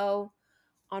 let's go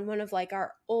on one of like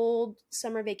our old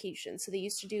summer vacations. So they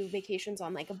used to do vacations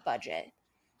on like a budget.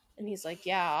 And he's like,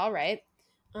 yeah, all right.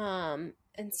 And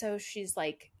so she's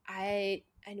like, I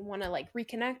want to like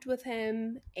reconnect with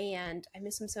him and I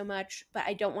miss him so much, but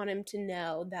I don't want him to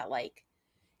know that like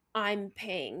I'm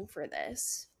paying for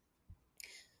this.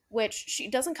 Which she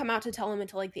doesn't come out to tell him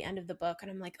until like the end of the book, and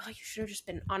I'm like, oh, you should have just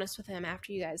been honest with him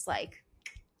after you guys like.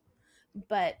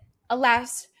 But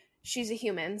alas, she's a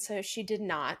human, so she did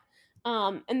not.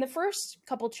 And the first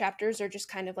couple chapters are just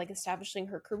kind of like establishing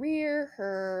her career,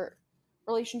 her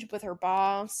relationship with her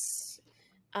boss,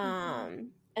 Mm-hmm.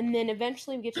 and then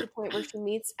eventually we get to the point where she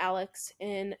meets Alex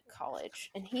in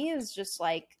college. And he is just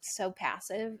like so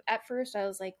passive. At first, I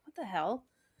was like, what the hell?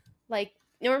 Like,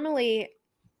 normally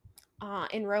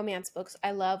in romance books,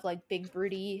 I love like big,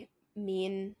 broody,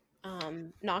 mean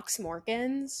Knox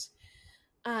Morgans.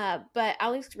 But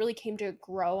Alex really came to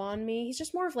grow on me. He's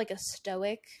just more of like a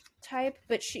stoic type,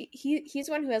 but he's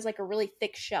one who has like a really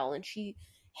thick shell, and she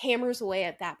hammers away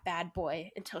at that bad boy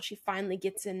until she finally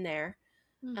gets in there.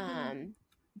 Mm-hmm. um,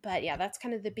 but yeah, that's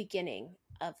kind of the beginning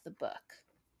of the book.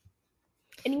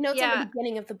 Any notes on the Yeah.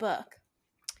 beginning of the book?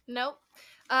 Nope.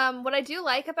 What I do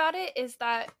like about it is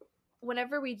that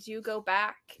whenever we do go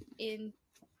back in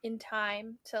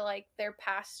time to like their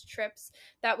past trips,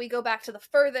 that we go back to the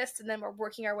furthest and then we're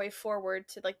working our way forward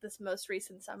to like this most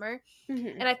recent summer.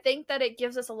 Mm-hmm. And I think that it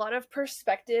gives us a lot of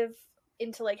perspective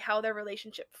into like how their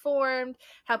relationship formed,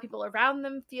 how people around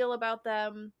them feel about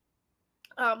them.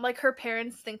 Like her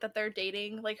parents think that they're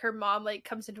dating. Like her mom like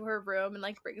comes into her room and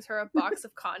like brings her a box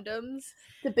of condoms.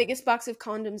 The biggest box of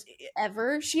condoms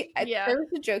ever. Yeah. There was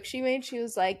a joke she made. She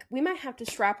was like, "We might have to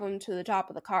strap them to the top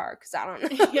of the car because I don't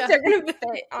know if Yeah. they're gonna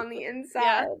fit on the Yeah.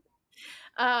 inside."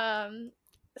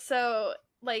 So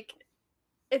like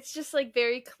it's just like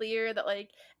very clear that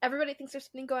like everybody thinks there's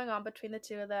something going on between the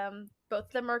two of them. Both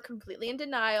of them are completely in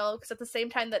denial because at the same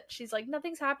time that she's like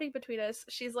nothing's happening between us,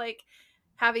 she's like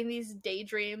having these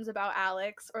daydreams about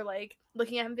Alex or like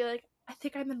looking at him and be like, I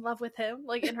think I'm in love with him,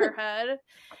 like in her head.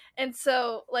 And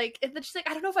so like and then she's like,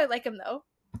 I don't know if I like him though.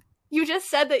 You just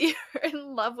said that you're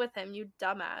in love with him, you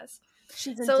dumbass.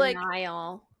 She's in So like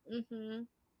denial. mhm.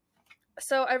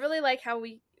 So I really like how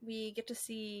we get to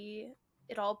see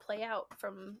it all play out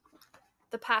from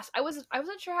the past. I wasn't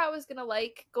sure how I was gonna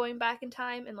like going back in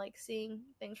time and like seeing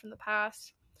things from the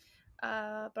past,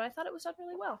 but I thought it was done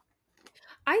really well.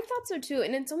 I thought so too,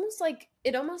 and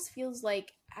it almost feels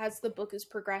like as the book is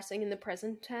progressing in the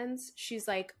present tense, she's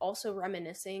like also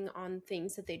reminiscing on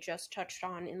things that they just touched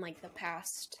on in like the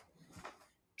past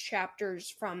chapters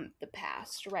from the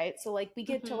past, right? So like we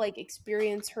get to Mhm. like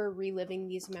experience her reliving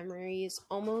these memories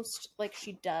almost like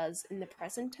she does in the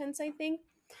present tense, I think.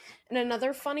 And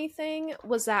another funny thing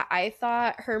was that I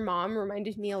thought her mom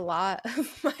reminded me a lot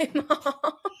of my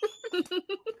mom.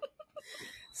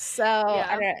 So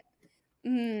Yeah.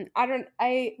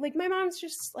 I like my mom's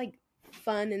just like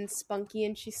fun and spunky,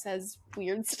 and she says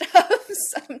weird stuff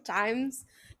sometimes,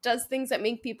 does things that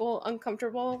make people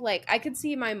uncomfortable. Like I could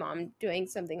see my mom doing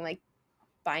something like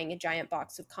buying a giant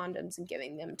box of condoms and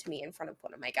giving them to me in front of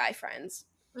one of my guy friends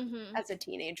Mhm. as a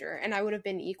teenager, and I would have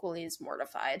been equally as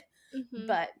mortified. Mhm.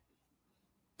 But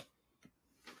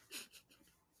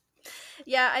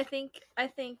Yeah, I think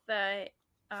that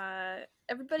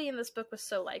everybody in this book was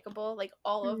so likable. Like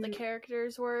all of the mm,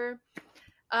 characters were.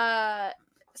 Uh,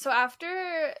 so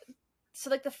after, so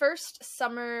like the first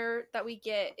summer that we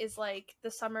get is like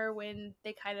the summer when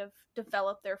they kind of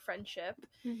develop their friendship,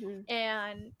 mhm.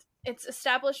 and it's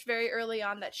established very early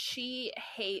on that she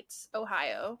hates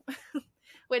Ohio,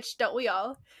 which don't we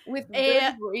all? With good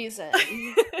And reason.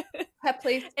 That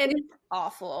place and is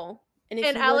awful, and if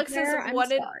and you live Alex's there, I'm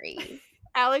one and sorry.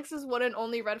 Alex's one and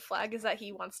only red flag is that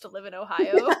he wants to live in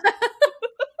Ohio.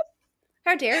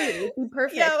 How dare you be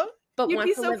perfect, Yo, but you'd want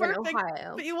be to so live in perfect,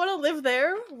 Ohio? but you want to live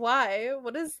there? Why?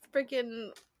 What is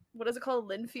it called?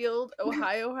 Linfield,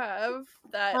 Ohio have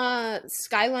that?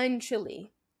 Skyline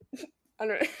chili. I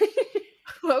don't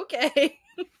know. Okay.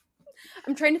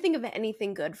 I'm trying to think of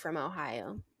anything good from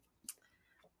Ohio.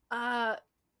 Uh,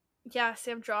 yeah, see,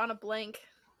 I'm drawing a blank.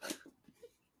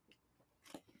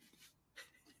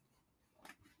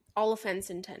 All offense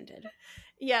intended.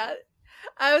 Yeah,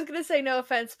 I was gonna say no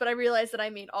offense, but I realized that I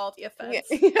mean all the Yeah, offense.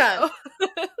 yeah. So,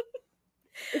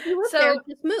 If you live there, so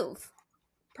just move.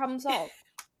 Problem solved.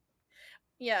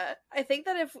 yeah, I think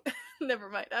that if never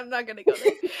mind, I'm not gonna go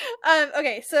there.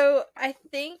 Okay, so I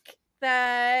think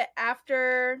that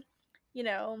after, you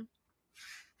know,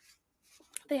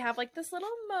 they have like this little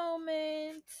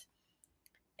moment,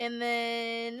 and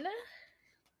then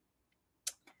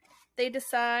they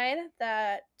decide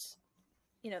that,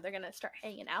 they're gonna start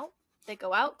hanging out. They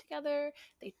go out together,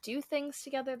 they do things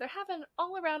together, they're having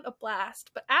all around a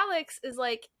blast. But Alex is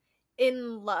like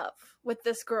in love with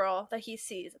this girl that he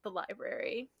sees at the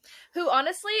library. Who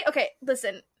honestly, okay,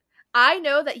 listen, I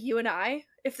know that you and I,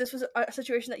 if this was a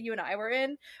situation that you and I were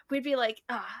in, we'd be like,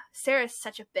 Sarah's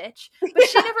such a bitch. But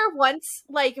she Yeah. never once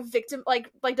like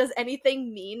does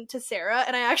anything mean to Sarah,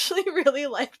 and I actually really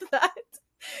liked that.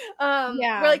 Where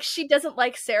Yeah. like she doesn't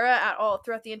like Sarah at all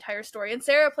throughout the entire story, and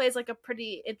Sarah plays like a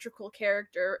pretty integral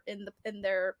character in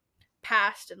their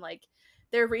past, and like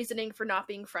their reasoning for not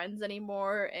being friends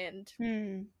anymore, and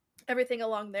Hmm. everything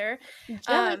along there,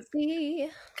 um Jealousy.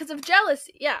 because of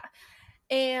jealousy. Yeah.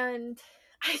 And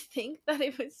I think that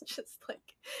it was just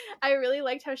like, I really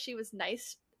liked how she was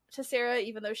nice to Sarah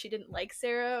even though she didn't like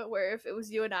Sarah, where if it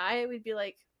was you and I, we'd be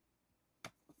like,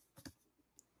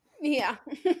 Yeah.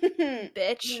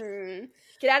 bitch, Hmm.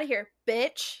 get out of here,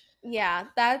 bitch. Yeah,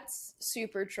 that's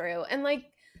super true. And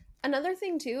like another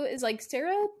thing too is like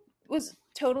Sarah was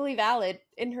totally valid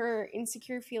in her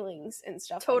insecure feelings and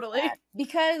stuff like that Totally.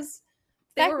 because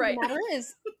They fact were of the right. matter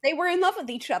is they were in love with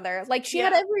each other. Like she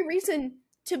had Yeah. every reason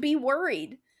to be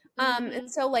worried. And Mm-hmm.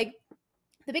 so like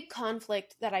the big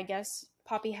conflict that I guess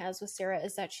Poppy has with Sarah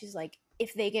is that she's like,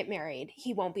 if they get married,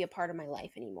 he won't be a part of my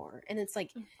life anymore. And it's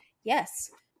like,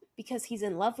 yes, because he's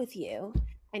in love with you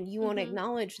and you won't Mm-hmm.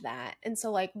 acknowledge that. And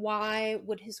so, like, why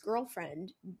would his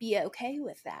girlfriend be okay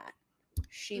with that?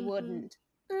 She Mm-hmm. wouldn't.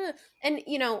 And,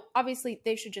 obviously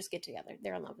they should just get together.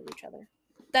 They're in love with each other.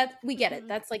 That we get it. Mm-hmm.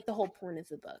 That's like the whole point of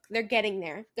the book. They're getting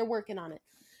there. They're working on it.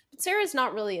 But Sarah's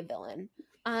not really a villain.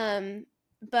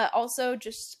 But also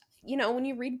just when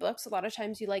you read books, a lot of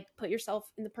times you like put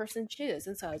yourself in the person's shoes.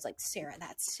 And so I was like, Sarah,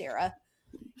 that's Sarah.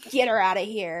 Get her out of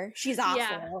here. She's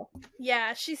Yeah. awful.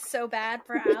 Yeah, she's so bad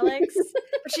for Alex.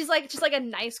 But she's like just like a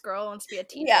nice girl, wants to be a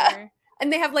Yeah. teacher.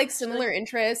 And they have like She like similar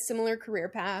interests, similar career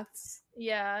paths,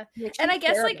 Yeah. which And is I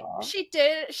guess like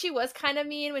terrible. she was kind of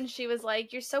mean when she was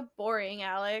like, "You're so boring,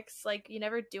 Alex. Like you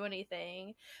never do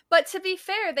anything." But to be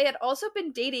fair, they had also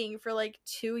been dating for like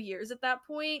 2 years at that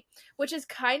point, which is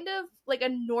kind of like a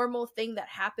normal thing that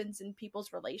happens in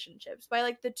people's relationships. By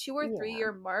like the 2 or 3 Yeah.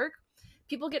 year mark,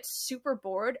 people get super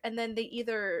bored and then they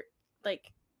either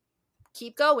like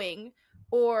keep going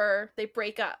or they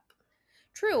break up.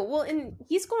 True. Well, and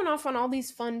he's going off on all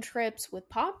these fun trips with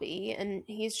Poppy, and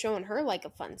he's showing her like a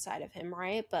fun side of him,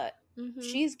 right? But Mhm.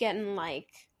 she's getting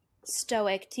like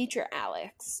stoic teacher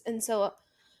Alex. And so I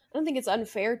don't think it's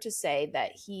unfair to say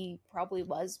that he probably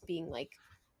was being like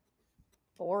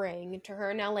boring to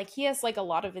her. Now, like, he has like a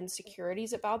lot of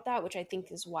insecurities about that, which I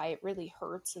think is why it really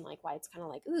hurts and like why it's kind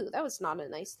of like, ooh, that was not a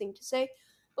nice thing to say.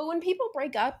 But when people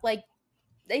break up, like,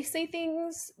 they say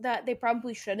things that they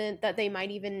probably shouldn't, that they might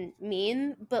even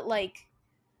mean, but like,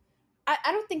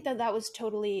 I don't think that that was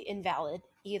totally invalid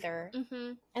either.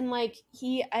 Mm-hmm. And like,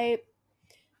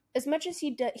 as much as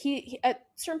he at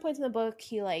certain points in the book,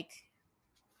 he like,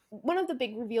 one of the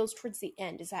big reveals towards the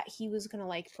end is that he was gonna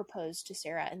like propose to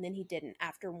Sarah, and then he didn't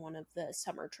after one of the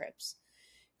summer trips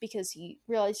because he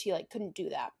realized he like couldn't do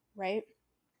that, right?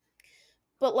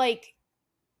 But like,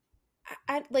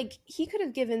 like, he could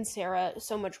have given Sarah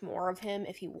so much more of him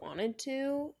if he wanted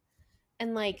to,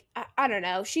 and like, I don't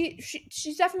know,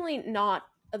 she's definitely not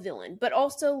a villain, but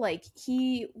also like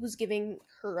he was giving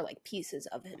her like pieces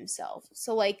of himself,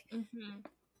 so like, Mm-hmm.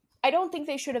 I don't think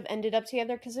they should have ended up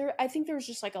together because I think there was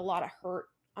just like a lot of hurt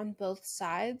on both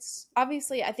sides.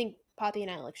 Obviously, I think Poppy and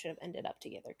Alex should have ended up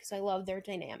together because I love their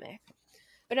dynamic.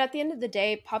 But at the end of the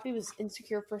day, Poppy was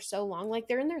insecure for so long. Like,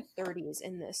 they're in their 30s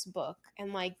in this book.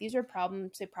 And, like, these are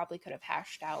problems they probably could have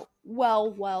hashed out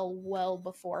well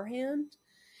beforehand.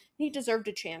 He deserved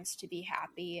a chance to be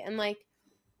happy. And, like,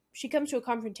 she comes to a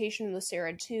confrontation with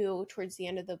Sarah, too, towards the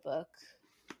end of the book,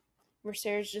 where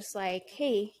Sarah's just like,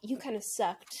 hey, you kind of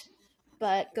sucked,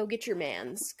 but go get your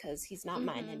man's, because he's not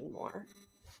mine Mm-hmm. anymore.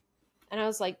 And I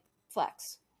was like,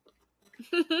 flex.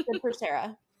 Good for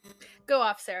Sarah. Go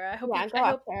off, Sarah.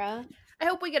 Sarah. I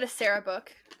hope we get a Sarah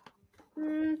book.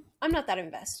 I'm not that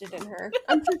invested in her.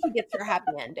 I'm sure she gets her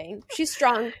happy ending. She's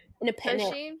strong, Does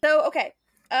independent. she? So okay.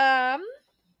 I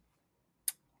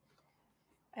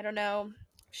don't know.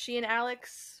 She and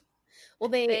Alex. Well,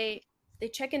 they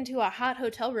check into a hot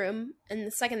hotel room, and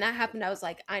the second that happened, I was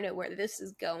like, I know where this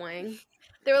is going.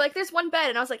 They were like, "There's one bed,"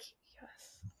 and I was like,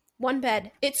 "Yes." One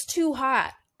bed. It's too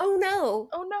hot. Oh no.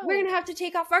 Oh no. We're gonna have to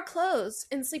take off our clothes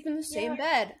and sleep in the same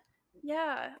bed.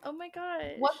 Yeah. Oh my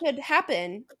gosh. What could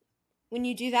happen when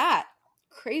you do that?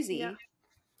 Crazy. Yeah.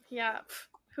 Yeah.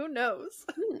 Who knows?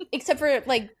 Except for,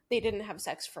 like, they didn't have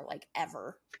sex for, like,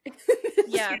 ever.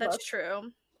 Yeah, that's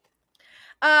true.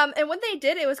 And when they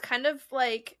did, it was kind of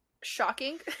like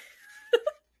shocking.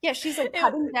 Yeah, she's like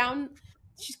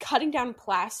she's cutting down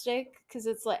plastic because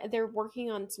it's like they're working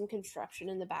on some construction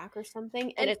in the back or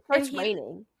something, and it starts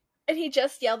raining. And he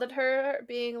just yelled at her,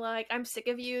 being like, "I'm sick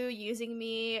of you using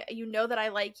me. You know that I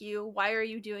like you. Why are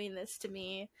you doing this to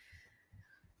me?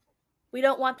 We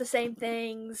don't want the same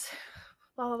things."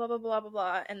 Blah blah blah blah blah blah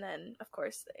blah. And then, of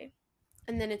course,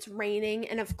 And then it's raining,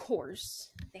 and of course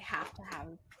they have to have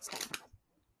sex.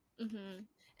 Mm-hmm.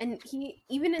 And he,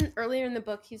 even earlier in the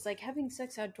book, he's like, having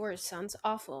sex outdoors sounds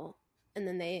awful. And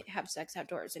then they have sex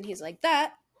outdoors, and he's like,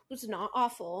 that was not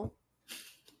awful.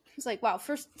 He's like, wow,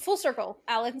 first full circle,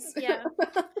 Alex. Yeah.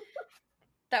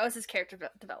 That was his character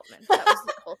development. That was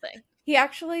the whole thing. He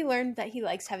actually learned that he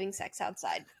likes having sex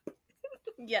outside.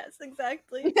 Yes,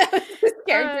 exactly. His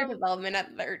character development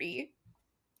at 30.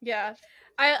 Yeah.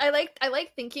 I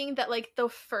like thinking that, like, the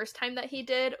first time that he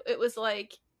did, it was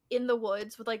like in the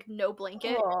woods with like no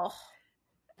blanket. Oh.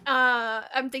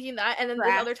 I'm thinking that, and then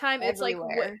the other time it's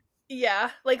everywhere.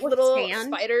 Like like with little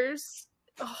sand? spiders.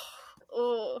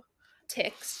 Oh.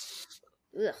 Ticks.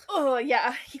 Ugh. Oh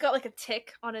yeah, he got like a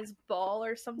tick on his ball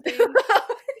or something.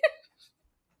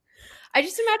 I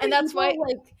just imagine, and that's why,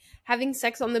 like, having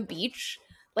sex on the beach.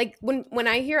 Like, when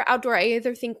I hear outdoor, I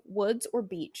either think woods or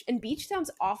beach. And beach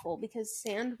sounds awful because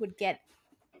sand would get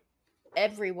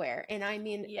everywhere. And I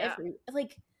mean,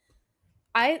 like,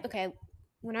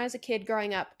 when I was a kid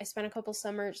growing up, I spent a couple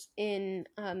summers in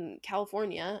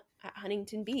California at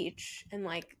Huntington Beach. And,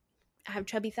 like, I have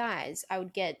chubby thighs. I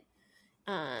would get,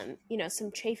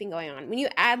 some chafing going on. When you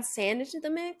add sand into the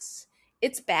mix,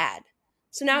 it's bad.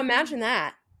 So now imagine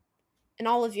that in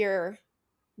all of your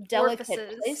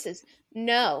delicate places.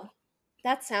 No,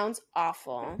 that sounds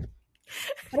awful.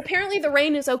 But apparently the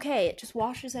rain is okay. It just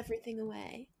washes everything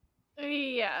away.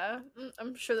 Yeah,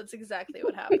 I'm sure that's exactly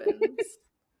what happens.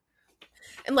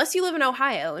 Unless you live in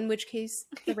Ohio, in which case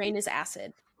the rain is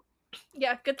acid.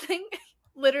 Yeah, good thing.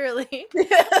 Literally.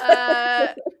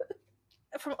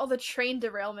 From all the train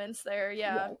derailments there,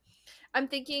 yeah. I'm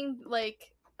thinking,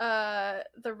 like,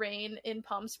 the rain in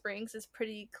Palm Springs is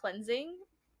pretty cleansing.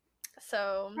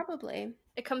 So probably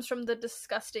it comes from the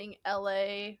disgusting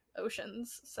LA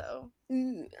oceans, so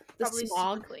the probably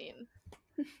smog. super clean.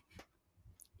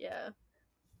 Yeah.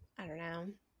 I don't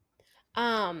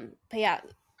know. But yeah,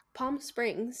 Palm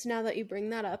Springs, now that you bring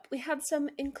that up, we had some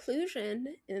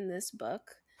inclusion in this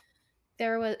book.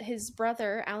 There was his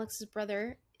brother, Alex's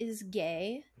brother, is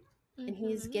gay, and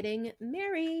he's getting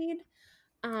married.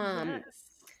 Yes.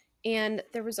 And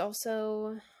there was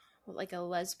also like a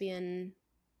lesbian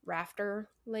rafter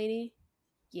lady.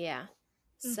 Yeah.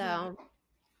 Mm-hmm. So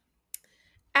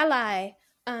ally.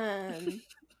 Um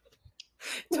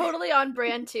Totally on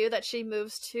brand too that she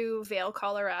moves to Vail,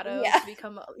 Colorado yeah. to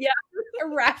become yeah, A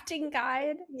rafting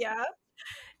guide. yeah,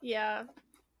 yeah.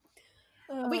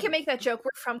 We can Um make that joke.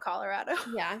 We're from Colorado.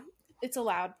 yeah, it's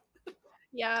allowed.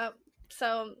 Yeah.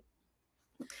 So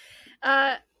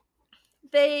uh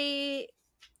they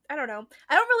I don't know.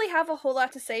 I don't really have a whole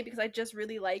lot to say because I just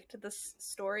really liked this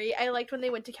story. I liked when they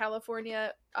went to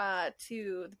California,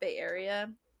 to the Bay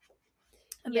Area,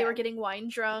 and they Yeah. were getting wine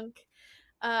drunk.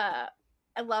 Uh,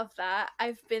 I love that.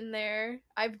 I've been there.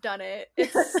 I've done it.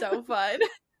 It's so fun.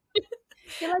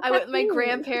 You're like, I went that's with my me. It's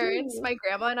grandparents. me. My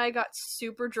grandma and I got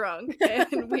super drunk,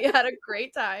 and we had a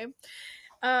great time.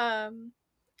 Um,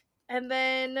 and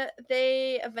then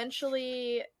they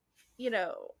eventually, you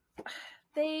know,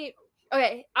 they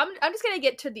okay. I'm just gonna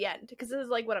get to the end because this is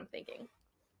like what I'm thinking.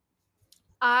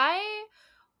 I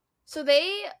so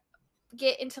they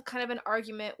get into kind of an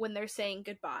argument when they're saying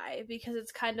goodbye because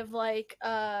it's kind of like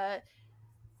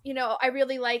I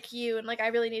really like you and like I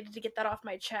really needed to get that off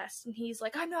my chest, and he's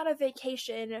like, I'm not a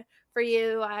vacation for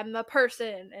you, I'm a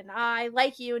person, and I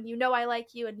like you, and I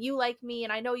like you, and you like me,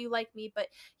 and I know you like me, but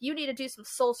you need to do some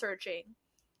soul searching.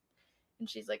 And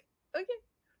she's like, okay.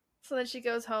 So then she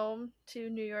goes home to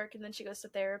New York, and then she goes to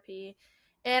therapy.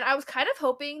 And I was kind of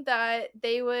hoping that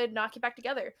they would not get back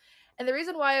together. And the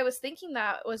reason why I was thinking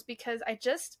that was because I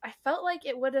felt like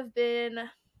it would have been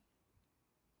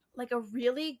like a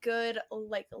really good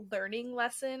like learning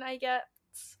lesson, I guess.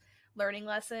 Learning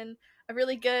lesson. A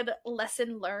really good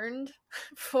lesson learned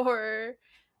for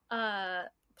uh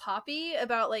Poppy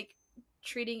about like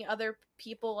treating other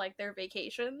people like their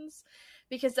vacations,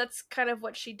 because that's kind of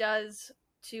what she does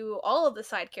to all of the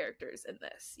side characters in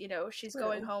this. She's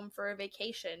going True. home for a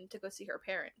vacation to go see her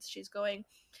parents. She's going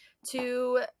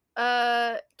to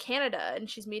Canada, and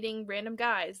she's meeting random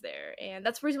guys there, and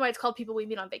that's the reason why it's called People We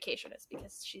Meet on Vacation, is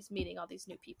because she's meeting all these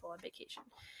new people on vacation,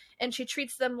 and she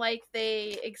treats them like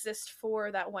they exist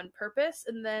for that one purpose,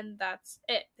 and then that's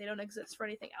it. They don't exist for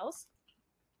anything else.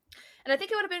 And I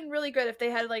think it would have been really good if they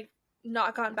had like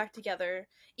not gotten back together.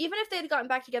 Even if they had gotten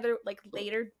back together like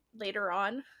later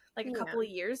on, like a Yeah. couple of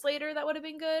years later, that would have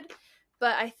been good.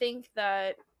 But I think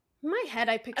that In my head,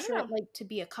 I I don't picture it know. like to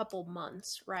be a couple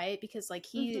months, right? Because like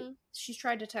Mm-hmm. she's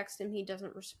tried to text him, he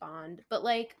doesn't respond. But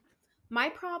like my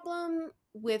problem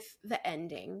with the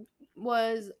ending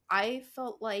was I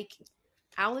felt like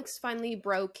Alex finally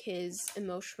broke his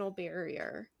emotional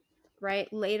barrier,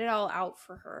 right? Laid it all out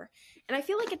for her. And I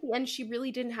feel like at the end, she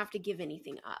really didn't have to give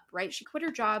anything up, right? She quit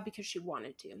her job because she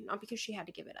wanted to, not because she had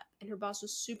to give it up. And her boss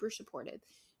was super supportive.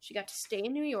 She got to stay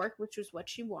in New York, which was what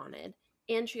she wanted.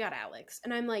 And she got Alex.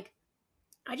 And I'm like,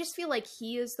 I just feel like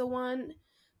he is the one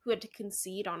who had to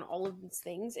concede on all of these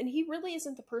things. And he really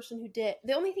isn't the person who did.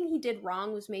 The only thing he did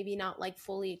wrong was maybe not like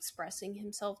fully expressing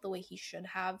himself the way he should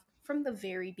have from the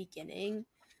very beginning.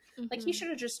 Like, he Mm-hmm. should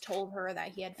have just told her that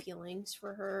he had feelings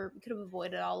for her. We could have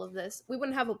avoided all of this. We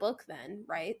wouldn't have a book then,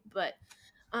 right? But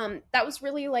that was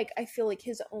really, like, I feel like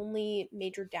his only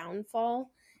major downfall.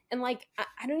 And, like,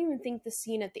 I don't even think the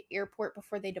scene at the airport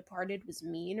before they departed was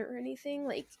mean or anything.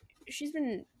 Like, she's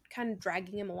been kind of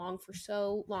dragging him along for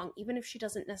so long, even if she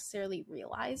doesn't necessarily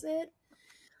realize it.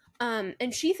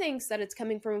 And she thinks that it's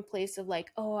coming from a place of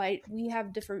like, oh, we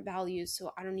have different values,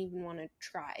 so I don't even want to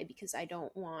try because I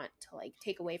don't want to like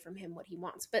take away from him what he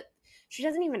wants. But she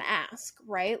doesn't even ask,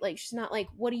 right? Like, she's not like,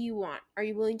 what do you want? Are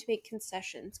you willing to make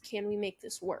concessions? Can we make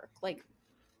this work? Like,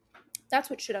 that's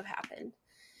what should have happened.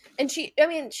 And she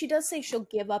does say she'll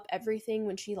give up everything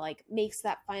when she like makes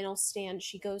that final stand.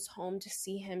 She goes home to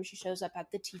see him. She shows up at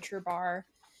the teacher bar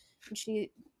and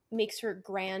she makes her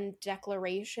grand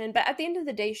declaration. But at the end of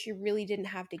the day, she really didn't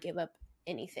have to give up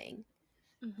anything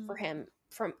Mm-hmm. for him,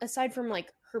 from aside from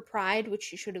like her pride, which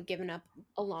she should have given up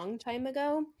a long time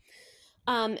ago.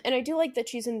 And I do like that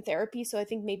she's in therapy, so I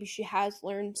think maybe she has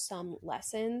learned some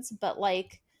lessons. But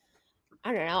like,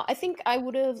 I don't know. I think I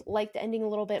would have liked the ending a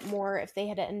little bit more if they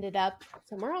had ended up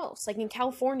somewhere else, like in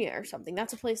California or something.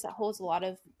 That's a place that holds a lot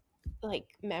of like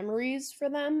memories for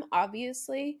them,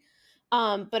 obviously.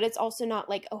 But it's also not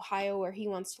like Ohio where he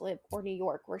wants to live or New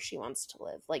York where she wants to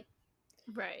live. Like,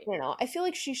 Right. I don't know. I feel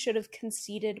like she should have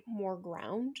conceded more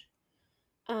ground.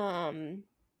 Um,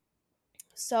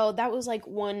 so that was like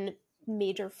one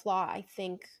major flaw, I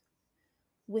think,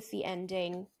 with the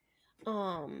ending.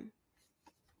 Um,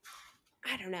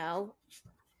 I don't know.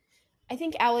 I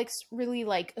think Alex really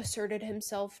like asserted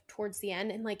himself towards the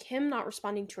end, and like him not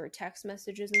responding to her text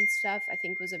messages and stuff, I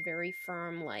think was a very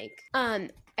firm like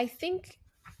I think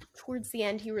towards the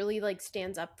end he really like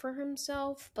stands up for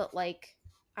himself, but like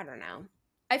I don't know.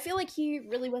 I feel like he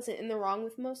really wasn't in the wrong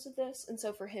with most of this, and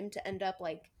so for him to end up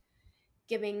like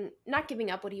not giving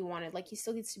up what he wanted, like he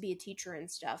still gets to be a teacher and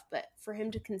stuff, but for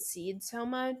him to concede so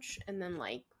much and then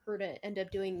like her to end up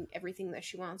doing everything that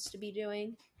she wants to be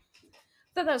doing,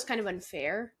 I thought that was kind of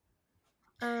unfair.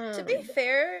 To be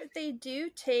fair, they do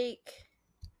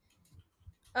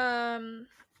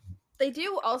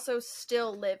also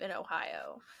still live in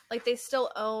Ohio. Like they still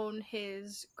own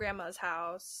his grandma's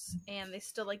house, and they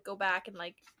still like go back and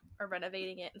like are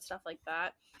renovating it and stuff like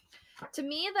that. To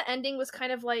me, the ending was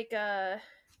kind of like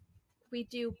we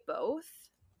do both.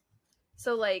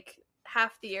 So like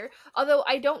half the year. Although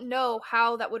I don't know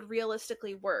how that would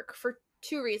realistically work for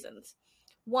two reasons.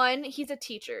 One, he's a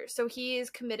teacher, so he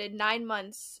is committed 9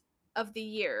 months of the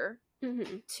year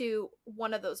to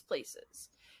one of those places.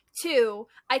 Two,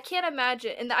 I can't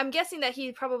imagine, and I'm guessing that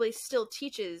he probably still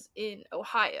teaches in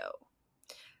Ohio.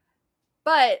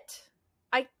 But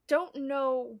I don't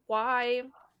know why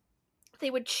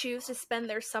they would choose to spend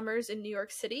their summers in New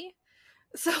York City.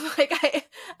 So like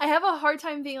I have a hard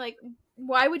time being like,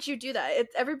 why would you do that?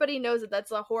 Everybody knows that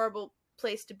that's a horrible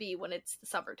place to be when it's the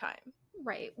summertime.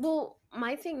 Right. Well,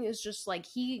 my thing is just like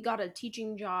he got a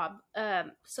teaching job,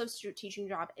 substitute teaching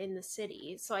job in the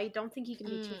city, so I don't think he can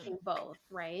be teaching both,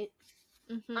 right?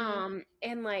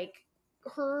 And like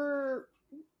her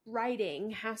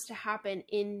writing has to happen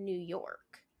in New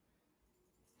York,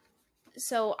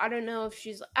 so I don't know if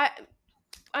she's.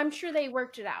 I'm sure they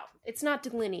worked it out. It's not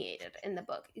delineated in the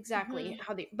book exactly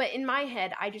how they. But in my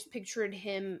head, I just pictured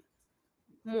him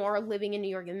more living in New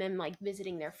York and then like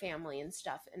visiting their family and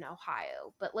stuff in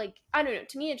Ohio. But like I don't know,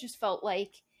 to me it just felt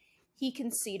like he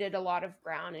conceded a lot of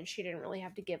ground and she didn't really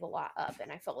have to give a lot up,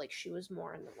 and I felt like she was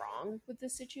more in the wrong with the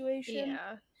situation.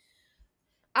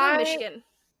 Yeah. Michigan.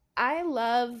 I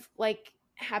love like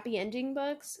happy ending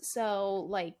books, so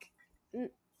like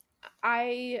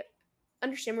I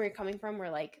understand where you're coming from, where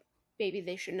like maybe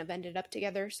they shouldn't have ended up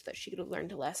together so that she could have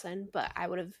learned a lesson, but I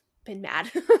would have been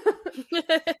mad.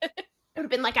 I would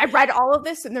have been like, I read all of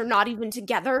this and they're not even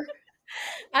together.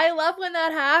 I love when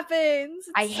that happens.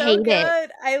 I hate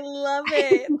it. I love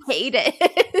it. I hate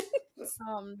it.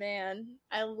 Oh man,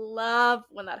 I love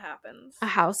when that happens. A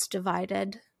house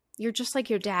divided. You're just like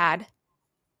your dad.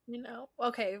 You know?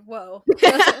 Okay, whoa.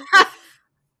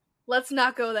 Let's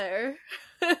not go there.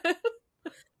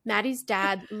 Maddie's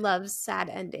dad loves sad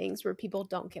endings where people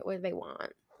don't get what they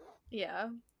want. Yeah.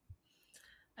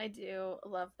 I do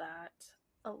love that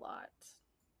a lot.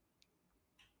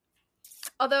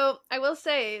 Although I will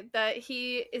say that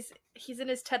he's in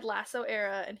his Ted Lasso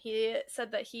era, and he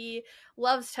said that he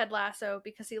loves Ted Lasso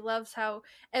because he loves how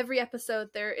every episode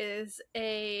there is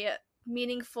a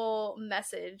meaningful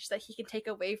message that he can take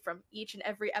away from each and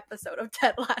every episode of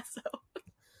Ted Lasso.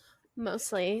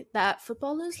 Mostly that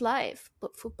football is life,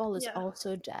 but football is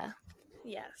also death.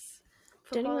 Yes.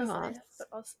 Danny Rojas.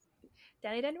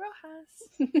 Danny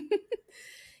Rojas.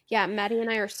 Yeah, Maddie and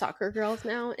I are soccer girls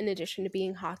now, in addition to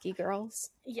being hockey girls.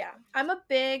 Yeah, I'm a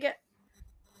big,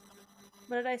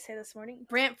 what did I say this morning?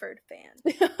 Brantford fan.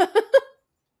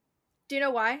 Do you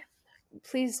know why?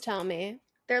 Please tell me.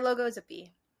 Their logo is a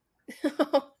bee.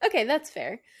 Okay, that's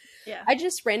fair. Yeah. I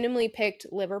just randomly picked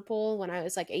Liverpool when I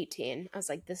was like 18. I was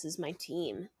like, this is my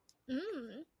team.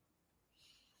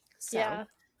 So. Yeah.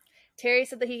 Terry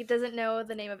said that he doesn't know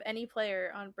the name of any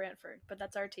player on Brantford, but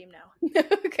that's our team now.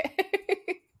 Okay.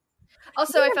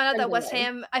 Also, I found out that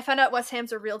West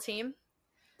Ham's a real team.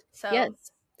 So yes.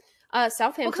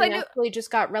 Southampton actually just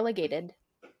got relegated.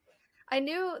 I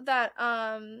knew that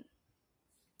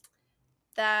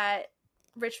that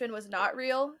Richmond was not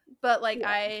real, but like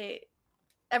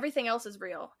everything else is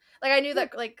real. Like I knew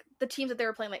that like the teams that they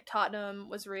were playing, like Tottenham,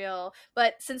 was real,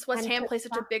 but since West Ham plays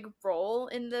such a big role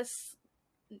in this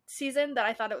season, that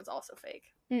I thought it was also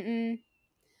fake.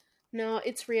 No,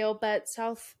 it's real, but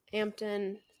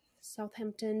Southampton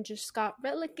just got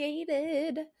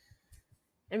relegated.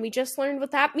 And we just learned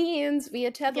what that means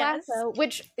via Ted Lasso,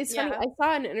 which is funny. I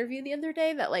saw an interview the other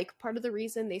day that like part of the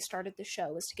reason they started the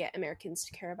show was to get Americans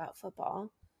to care about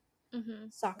football,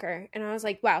 soccer. And I was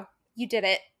like, wow, you did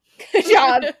it. Good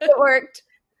job. It worked.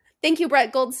 Thank you,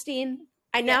 Brett Goldstein.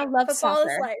 I now love football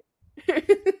soccer. Is life.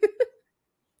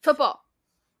 Football.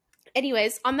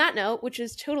 Anyways, on that note, which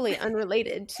is totally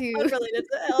unrelated to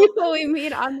people we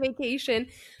meet on vacation,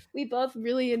 we both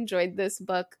really enjoyed this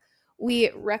book.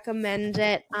 We recommend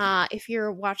it. If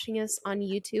you're watching us on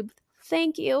YouTube,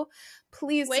 Thank you.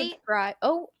 Please Wait. subscribe.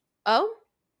 Oh.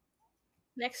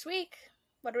 Next week.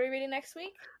 What are we reading next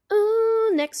week?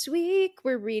 Next week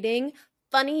we're reading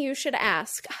Funny You Should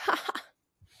Ask.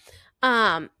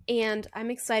 And I'm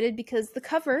excited because the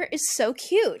cover is so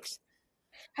cute.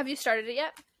 Have you started it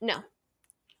yet? No.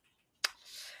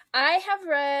 I have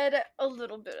read a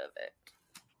little bit of it.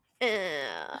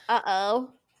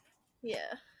 Uh-oh.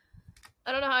 Yeah.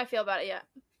 I don't know how I feel about it yet.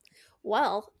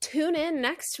 Well, tune in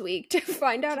next week to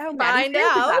find out how Maddie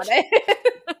feels about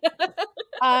it.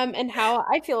 And how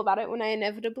I feel about it when I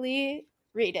inevitably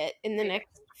read it in the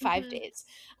next 5 days.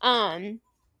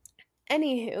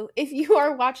 Anywho, if you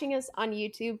are watching us on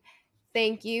YouTube,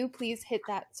 thank you. Please hit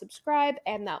that subscribe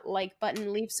and that like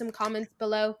button. Leave some comments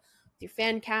below with your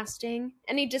fan casting.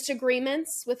 Any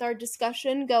disagreements with our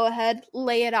discussion, go ahead,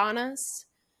 lay it on us.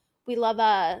 We love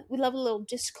a little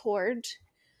discord.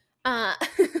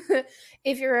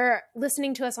 If you're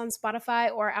listening to us on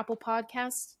Spotify or Apple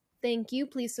Podcasts, thank you.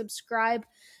 Please subscribe.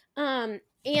 And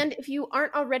if you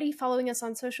aren't already following us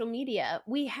on social media,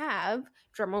 we have,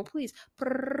 drumroll please,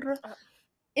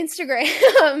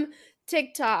 Instagram,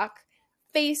 TikTok,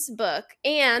 Facebook,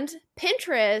 and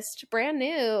Pinterest, brand new.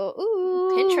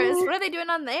 Ooh. Pinterest? What are they doing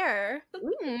on there?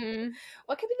 Mm.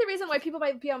 What could be the reason why people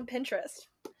might be on Pinterest?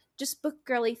 Just book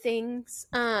girly things.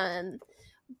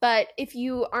 But if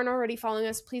you aren't already following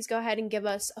us, please go ahead and give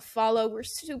us a follow. We're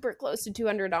super close to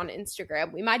 200 on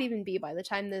Instagram. We might even be by the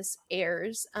time this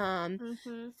airs.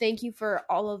 Thank you for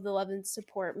all of the love and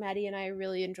support. Maddie and I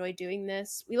really enjoy doing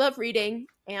this. We love reading,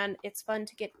 and it's fun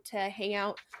to get to hang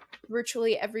out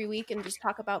virtually every week and just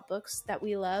talk about books that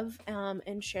we love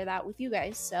and share that with you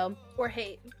guys. So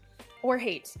Or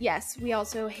hate. Yes, we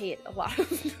also hate a lot of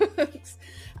books.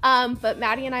 But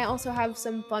Maddie and I also have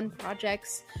some fun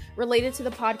projects related to the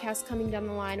podcast coming down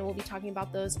the line, and we'll be talking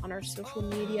about those on our social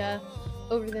media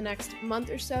over the next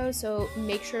month or so. So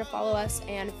make sure to follow us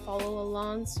and follow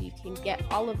along so you can get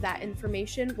all of that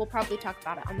information. We'll probably talk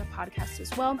about it on the podcast as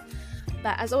well.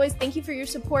 But as always, thank you for your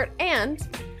support and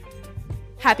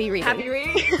happy reading. Happy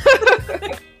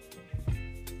reading.